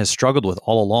Gideon has struggled with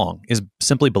all along, is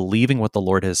simply believing what the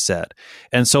Lord has said.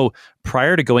 And so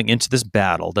prior to going into this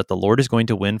battle that the Lord is going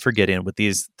to win for Gideon with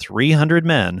these 300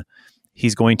 men,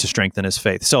 he's going to strengthen his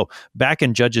faith. So back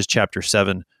in Judges chapter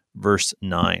 7, verse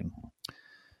 9,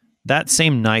 that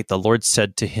same night the Lord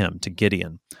said to him, to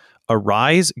Gideon,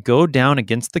 "Arise, go down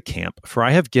against the camp, for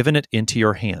I have given it into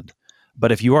your hand.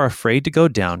 But if you are afraid to go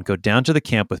down to the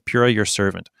camp with Purah your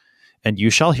servant, and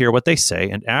you shall hear what they say,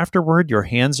 and afterward your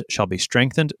hands shall be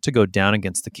strengthened to go down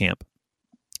against the camp."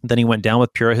 Then he went down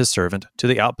with Purah his servant to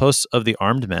the outposts of the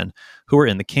armed men who were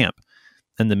in the camp.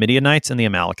 And the Midianites and the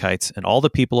Amalekites and all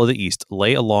the people of the east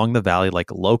lay along the valley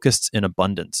like locusts in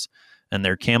abundance, and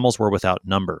their camels were without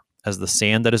number, as the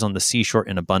sand that is on the seashore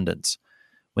in abundance.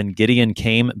 When Gideon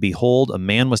came, behold, a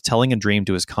man was telling a dream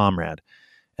to his comrade.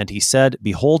 And he said,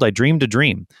 "Behold, I dreamed a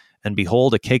dream. And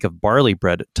behold, a cake of barley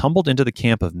bread tumbled into the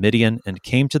camp of Midian and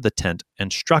came to the tent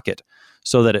and struck it,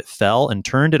 so that it fell and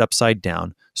turned it upside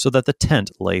down, so that the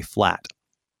tent lay flat.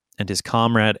 And his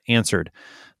comrade answered,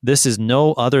 This is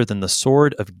no other than the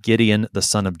sword of Gideon, the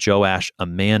son of Joash, a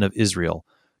man of Israel.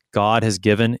 God has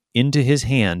given into his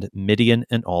hand Midian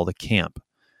and all the camp.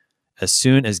 As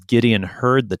soon as Gideon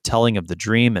heard the telling of the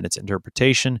dream and its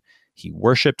interpretation, he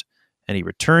worshipped, and he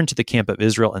returned to the camp of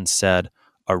Israel and said,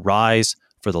 Arise,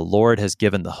 for the Lord has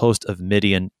given the host of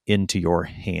Midian into your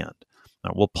hand.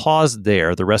 Now, we'll pause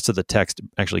there. The rest of the text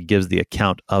actually gives the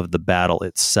account of the battle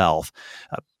itself.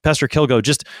 Pastor Kilgo,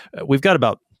 we've got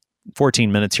about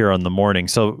 14 minutes here on the morning,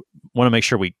 so want to make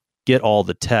sure we get all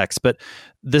the text. But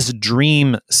this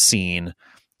dream scene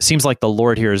seems like the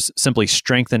Lord here is simply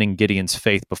strengthening Gideon's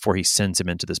faith before he sends him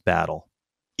into this battle.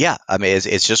 Yeah, I mean,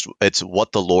 it's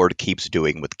what the Lord keeps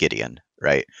doing with Gideon,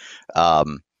 right?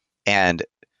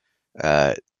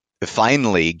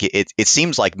 Finally, it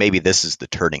seems like maybe this is the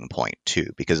turning point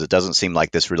too, because it doesn't seem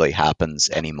like this really happens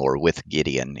anymore with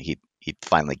Gideon. He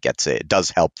finally gets it. It does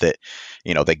help that,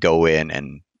 they go in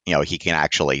and, he can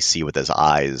actually see with his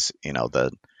eyes,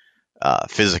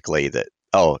 physically that,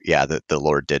 the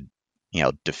Lord did,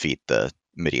 defeat the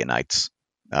Midianites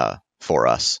for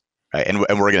us. Right. And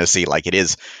we're going to see like it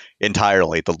is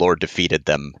entirely the Lord defeated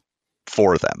them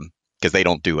for them because they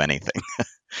don't do anything.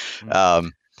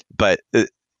 But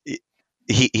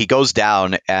he goes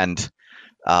down, and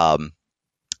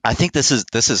I think this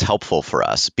is helpful for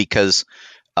us because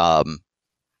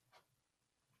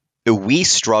we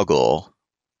struggle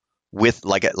with,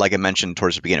 like I mentioned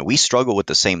towards the beginning, we struggle with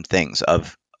the same things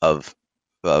of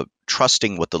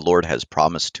trusting what the Lord has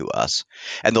promised to us,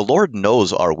 and the Lord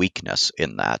knows our weakness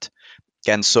in that,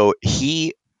 and so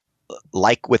he,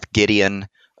 like with Gideon,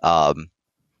 like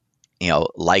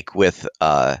with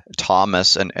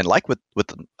Thomas, and like with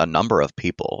a number of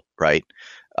people, right?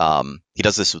 He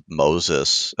does this with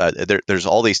Moses. There's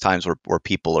all these times where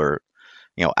people are,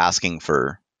 asking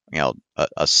for,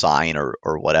 a sign or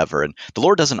whatever, and the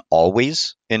Lord doesn't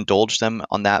always indulge them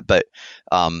on that. But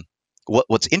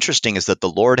what's interesting is that the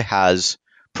Lord has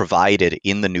provided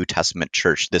in the New Testament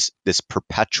church this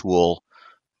perpetual,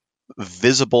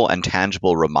 visible and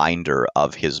tangible reminder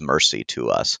of his mercy to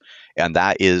us, and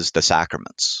that is the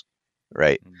sacraments,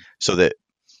 right? Mm-hmm. So that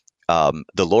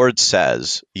the Lord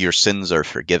says your sins are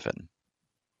forgiven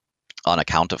on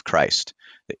account of Christ.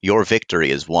 Your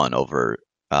victory is won over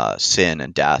sin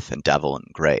and death and devil and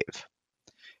grave.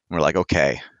 And we're like,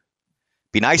 okay,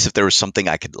 be nice if there was something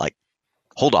I could like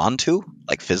hold on to,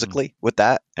 like physically with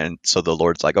that. And so the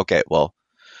Lord's like, okay, well,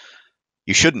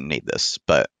 you shouldn't need this,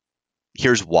 but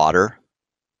here's water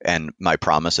and my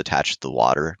promise attached to the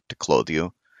water to clothe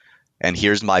you. And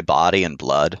here's my body and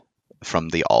blood from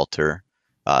the altar.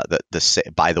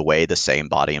 By the way, the same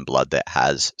body and blood that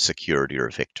has secured your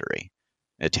victory.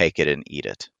 Take it and eat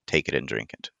it. Take it and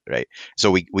drink it. Right.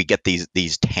 So we get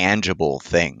these tangible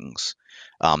things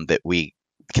that we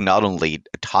can not only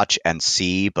touch and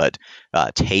see, but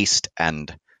taste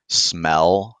and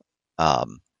smell.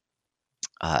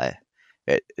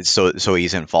 So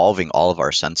he's involving all of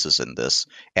our senses in this,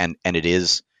 and it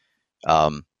is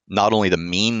not only the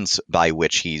means by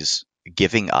which he's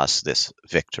giving us this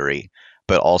victory,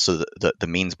 but also the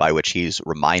means by which he's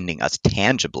reminding us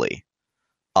tangibly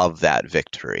of that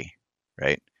victory,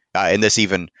 right? And this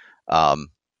even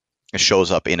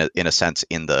shows up in a sense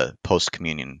in the post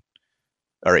communion,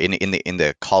 or in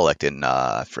the collect in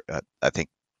I think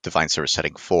Divine Service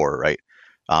setting 4, right?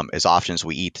 As often as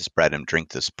we eat this bread and drink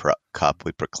this cup,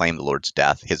 we proclaim the Lord's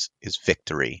death, his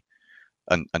victory,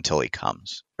 until he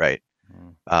comes, right?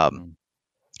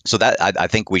 So that I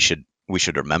think we should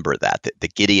remember that the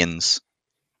Gideon's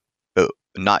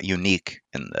not unique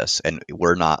in this, and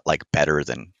we're not like better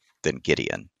than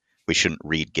Gideon. We shouldn't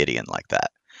read Gideon like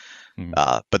that.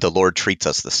 But the Lord treats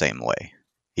us the same way.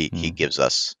 He gives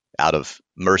us, out of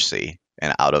mercy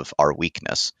and out of our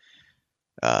weakness,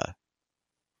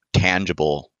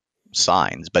 tangible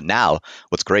signs. But now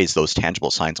what's great is those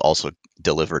tangible signs also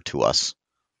deliver to us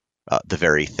the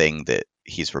very thing that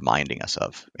he's reminding us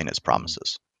of in his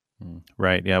promises.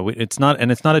 Right. Yeah. It's not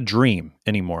a dream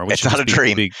anymore. It's not a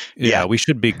dream. We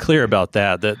should be clear about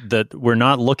that we're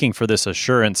not looking for this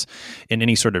assurance in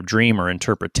any sort of dream or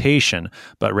interpretation,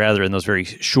 but rather in those very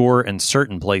sure and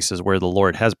certain places where the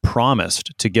Lord has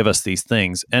promised to give us these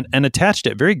things, and attached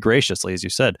it very graciously, as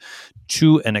you said,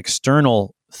 to an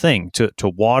external thing, to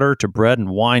water, to bread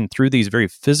and wine, through these very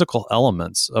physical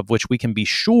elements of which we can be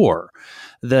sure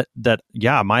that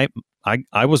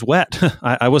I was wet.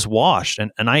 I was washed.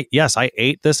 And I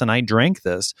ate this and I drank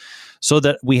this, so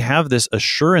that we have this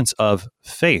assurance of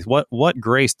faith. What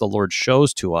grace the Lord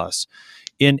shows to us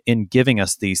in giving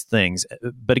us these things.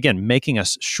 But again, making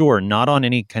us sure, not on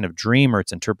any kind of dream or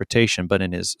its interpretation, but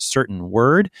in his certain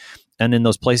word, and in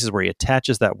those places where he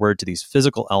attaches that word to these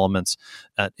physical elements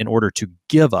in order to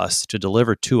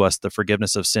deliver to us the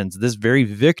forgiveness of sins, this very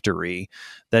victory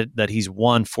that he's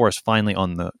won for us finally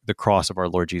on the cross of our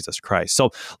Lord Jesus Christ.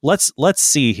 So let's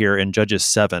see here in Judges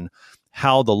 7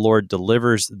 how the Lord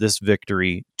delivers this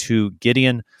victory to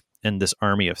Gideon and this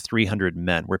army of 300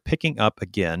 men. We're picking up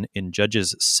again in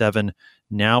Judges 7,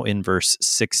 now in verse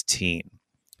 16.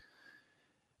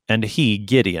 And he,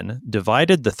 Gideon,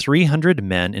 divided the 300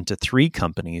 men into 3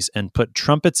 companies and put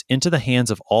trumpets into the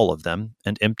hands of all of them,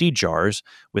 and empty jars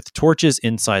with torches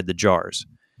inside the jars.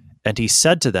 And he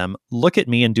said to them, "Look at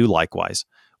me and do likewise.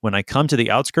 When I come to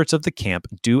the outskirts of the camp,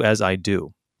 do as I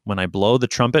do. When I blow the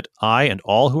trumpet, I and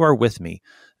all who are with me,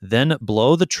 then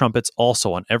blow the trumpets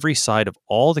also on every side of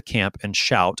all the camp, and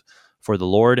shout for the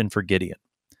Lord and for Gideon."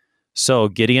 So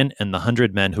Gideon and the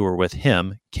 100 men who were with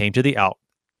him came to the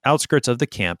outskirts of the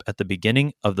camp at the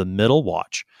beginning of the middle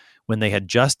watch, when they had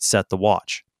just set the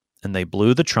watch, and they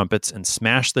blew the trumpets and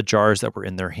smashed the jars that were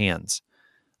in their hands.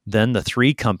 Then the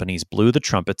 3 companies blew the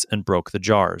trumpets and broke the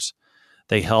jars.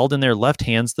 They held in their left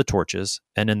hands the torches,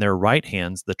 and in their right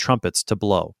hands the trumpets to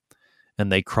blow.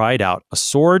 And they cried out, "A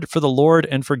sword for the Lord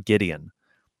and for Gideon."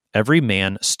 Every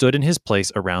man stood in his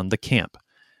place around the camp,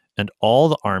 and all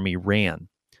the army ran.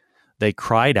 They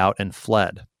cried out and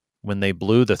fled. When they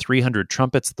blew the 300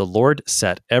 trumpets, the Lord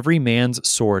set every man's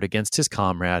sword against his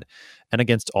comrade and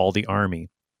against all the army.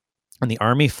 And the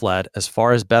army fled as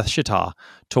far as Beth-shittah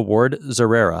toward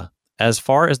Zererah, as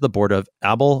far as the border of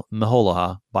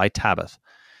Abel-meholah by Tabbath.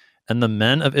 And the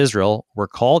men of Israel were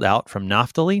called out from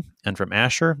Naphtali and from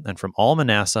Asher and from all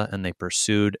Manasseh, and they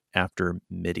pursued after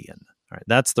Midian. All right,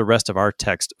 that's the rest of our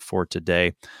text for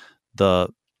today. The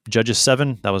Judges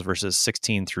 7, that was verses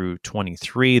 16 through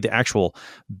 23. The actual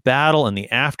battle and the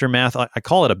aftermath, I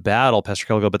call it a battle, Pastor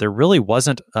Kelgo, but there really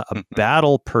wasn't a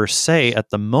battle per se at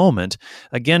the moment.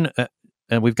 Again,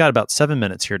 and we've got about 7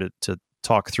 minutes here to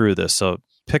talk through this, so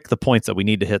pick the points that we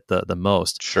need to hit the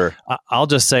most. Sure. I'll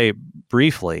just say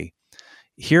briefly,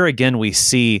 here again we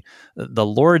see the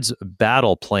Lord's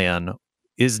battle plan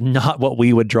is not what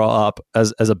we would draw up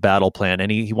as a battle plan,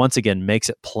 and he once again makes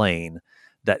it plain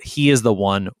that he is the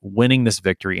one winning this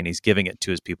victory, and he's giving it to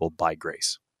his people by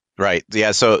grace. Right.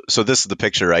 Yeah. So this is the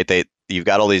picture, right? You've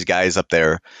got all these guys up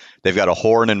there. They've got a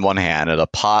horn in one hand and a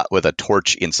pot with a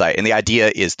torch inside. And the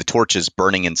idea is the torch is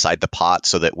burning inside the pot,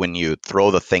 so that when you throw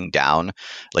the thing down,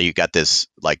 like you got this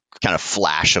like kind of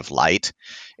flash of light.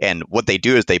 And what they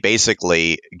do is they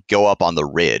basically go up on the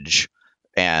ridge,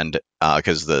 and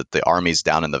because the army's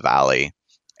down in the valley,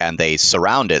 and they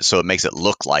surround it, so it makes it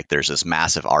look like there's this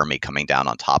massive army coming down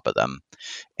on top of them.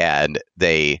 And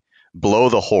they blow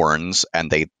the horns and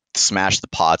they smash the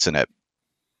pots, and it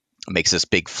makes this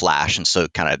big flash. And so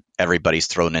kind of everybody's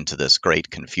thrown into this great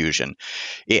confusion.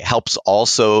 It helps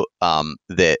also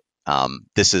that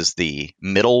this is the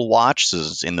middle watch. So this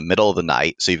is in the middle of the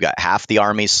night. So you've got half the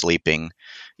army sleeping.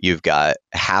 You've got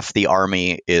half the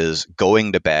army is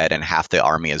going to bed, and half the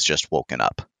army is just woken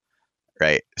up.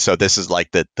 Right. So this is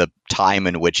like the time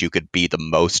in which you could be the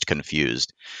most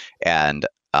confused and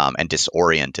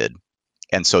disoriented.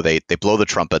 And so they blow the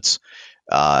trumpets,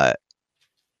 and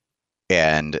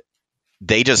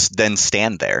they just then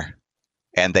stand there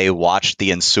and they watch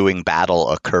the ensuing battle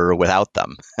occur without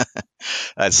them.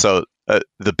 And so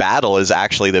the battle is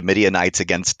actually the Midianites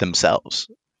against themselves.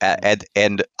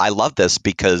 And I love this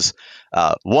because,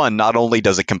 one, not only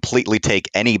does it completely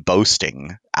take any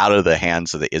boasting out of the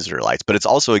hands of the Israelites, but it's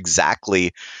also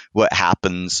exactly what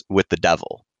happens with the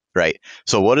devil, right?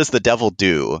 So what does the devil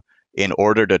do in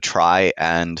order to try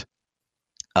and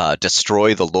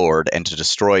destroy the Lord and to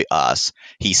destroy us?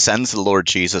 He sends the Lord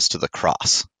Jesus to the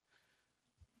cross.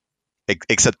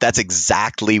 Except that's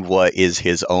exactly what is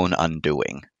his own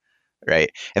undoing.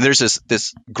 Right. And there's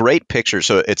this great picture.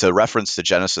 So it's a reference to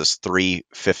Genesis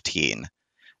 3:15,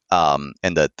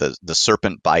 and the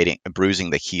serpent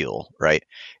bruising the heel. Right.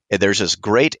 And there's this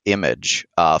great image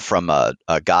from a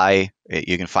guy,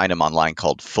 you can find him online,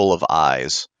 called Full of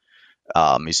Eyes.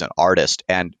 He's an artist,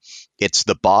 and it's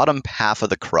the bottom half of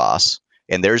the cross.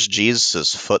 And there's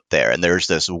Jesus's foot there, and there's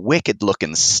this wicked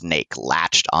looking snake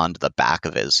latched onto the back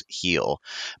of his heel.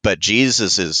 But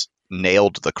Jesus is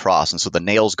nailed to the cross, and so the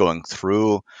nail's going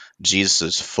through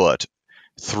Jesus's foot,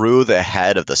 through the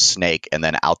head of the snake, and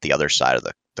then out the other side of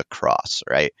the cross,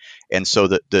 right? And so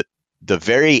the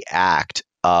very act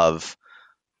of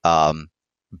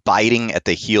biting at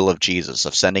the heel of Jesus,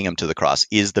 of sending him to the cross,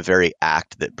 is the very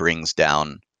act that brings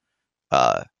down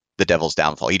the devil's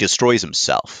downfall. He destroys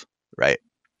himself, right?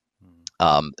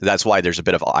 That's why there's a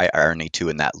bit of irony too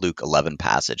in that Luke 11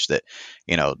 passage that,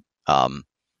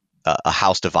 a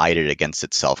house divided against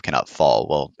itself cannot fall.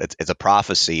 Well, it's a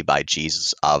prophecy by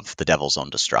Jesus of the devil's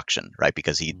own destruction, right?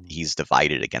 Because he's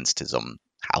divided against his own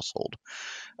household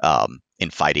in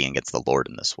fighting against the Lord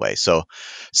in this way. So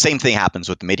same thing happens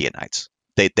with the Midianites.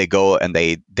 They go and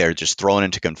they're just thrown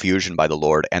into confusion by the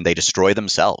Lord, and they destroy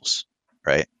themselves,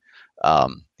 right?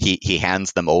 He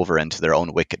hands them over into their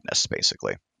own wickedness,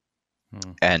 basically.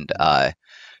 And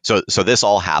so this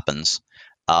all happens.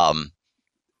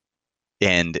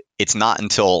 And it's not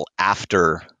until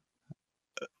after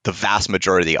the vast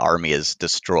majority of the army is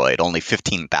destroyed, only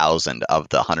 15,000 of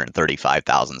the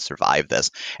 135,000 survive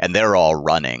this, and they're all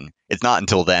running. It's not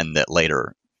until then that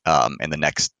later in the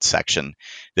next section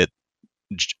that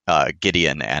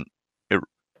Gideon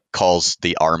calls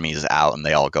the armies out, and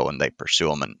they all go and they pursue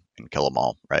them and kill them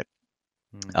all, right?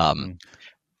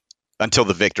 Until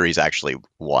the victory is actually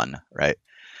won, right?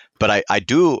 But I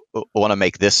do want to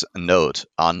make this note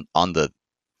on the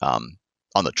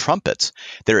trumpets.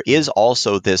 There is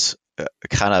also this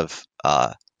kind of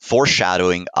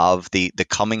foreshadowing of the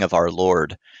coming of our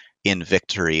Lord in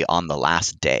victory on the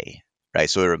last day, right?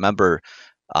 So remember,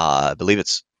 I believe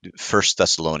it's 1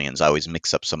 Thessalonians. I always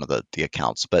mix up some of the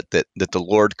accounts, but that the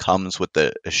Lord comes with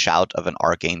the shout of an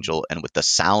archangel and with the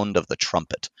sound of the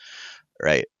trumpet,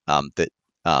 right?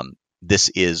 This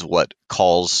is what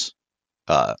calls.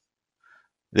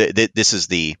 This is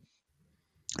the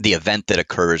event that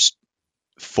occurs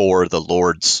for the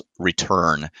Lord's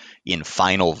return in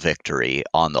final victory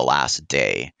on the last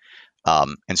day.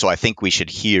 And so I think we should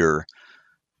hear,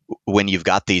 when you've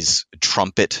got these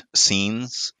trumpet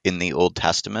scenes in the Old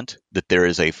Testament, that there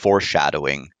is a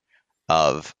foreshadowing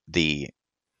of the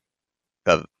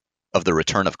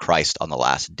return of Christ on the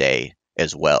last day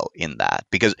as well in that.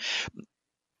 Because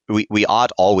we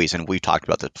ought always, and we've talked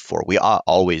about this before, we ought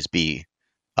always be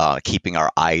keeping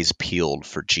our eyes peeled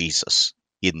for Jesus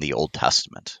in the Old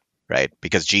Testament, right?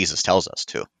 Because Jesus tells us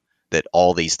to, that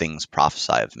all these things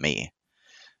prophesy of me.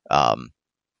 And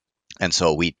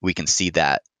so we can see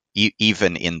that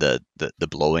even in the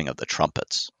blowing of the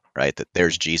trumpets, right? That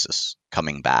there's Jesus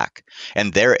coming back.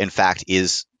 And there, in fact,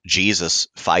 is Jesus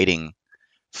fighting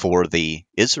for the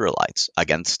Israelites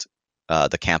against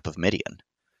the camp of Midian,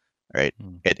 right?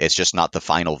 It's just not the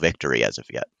final victory as of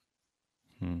yet.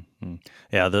 Mm-hmm.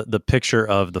 Yeah, the picture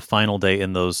of the final day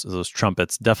in those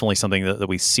trumpets, definitely something that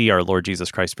we see our Lord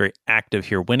Jesus Christ very active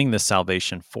here, winning this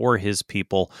salvation for his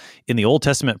people in the Old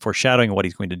Testament, foreshadowing what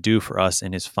he's going to do for us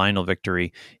in his final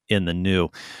victory in the New.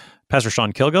 Pastor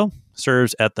Sean Kilgo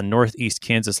serves at the Northeast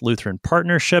Kansas Lutheran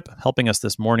Partnership, helping us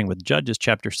this morning with Judges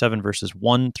chapter 7, verses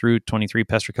 1 through 23.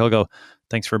 Pastor Kilgo,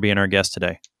 thanks for being our guest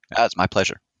today. It's my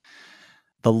pleasure.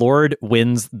 The Lord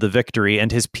wins the victory,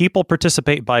 and his people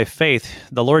participate by faith.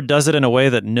 The Lord does it in a way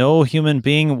that no human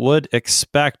being would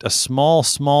expect. A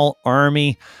small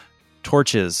army,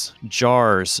 torches,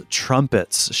 jars,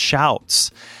 trumpets, shouts.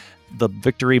 The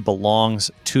victory belongs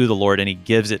to the Lord, and he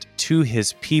gives it to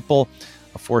his people,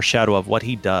 a foreshadow of what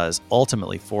he does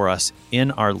ultimately for us in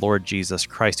our Lord Jesus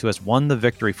Christ, who has won the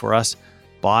victory for us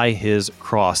by his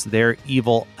cross. Their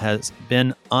evil has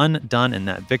been undone, and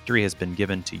that victory has been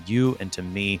given to you and to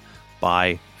me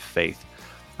by faith.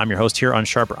 I'm your host here on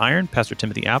Sharper Iron, Pastor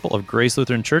Timothy Apple of Grace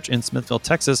Lutheran Church in Smithville,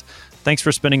 Texas. Thanks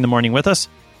for spending the morning with us.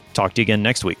 Talk to you again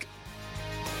next week.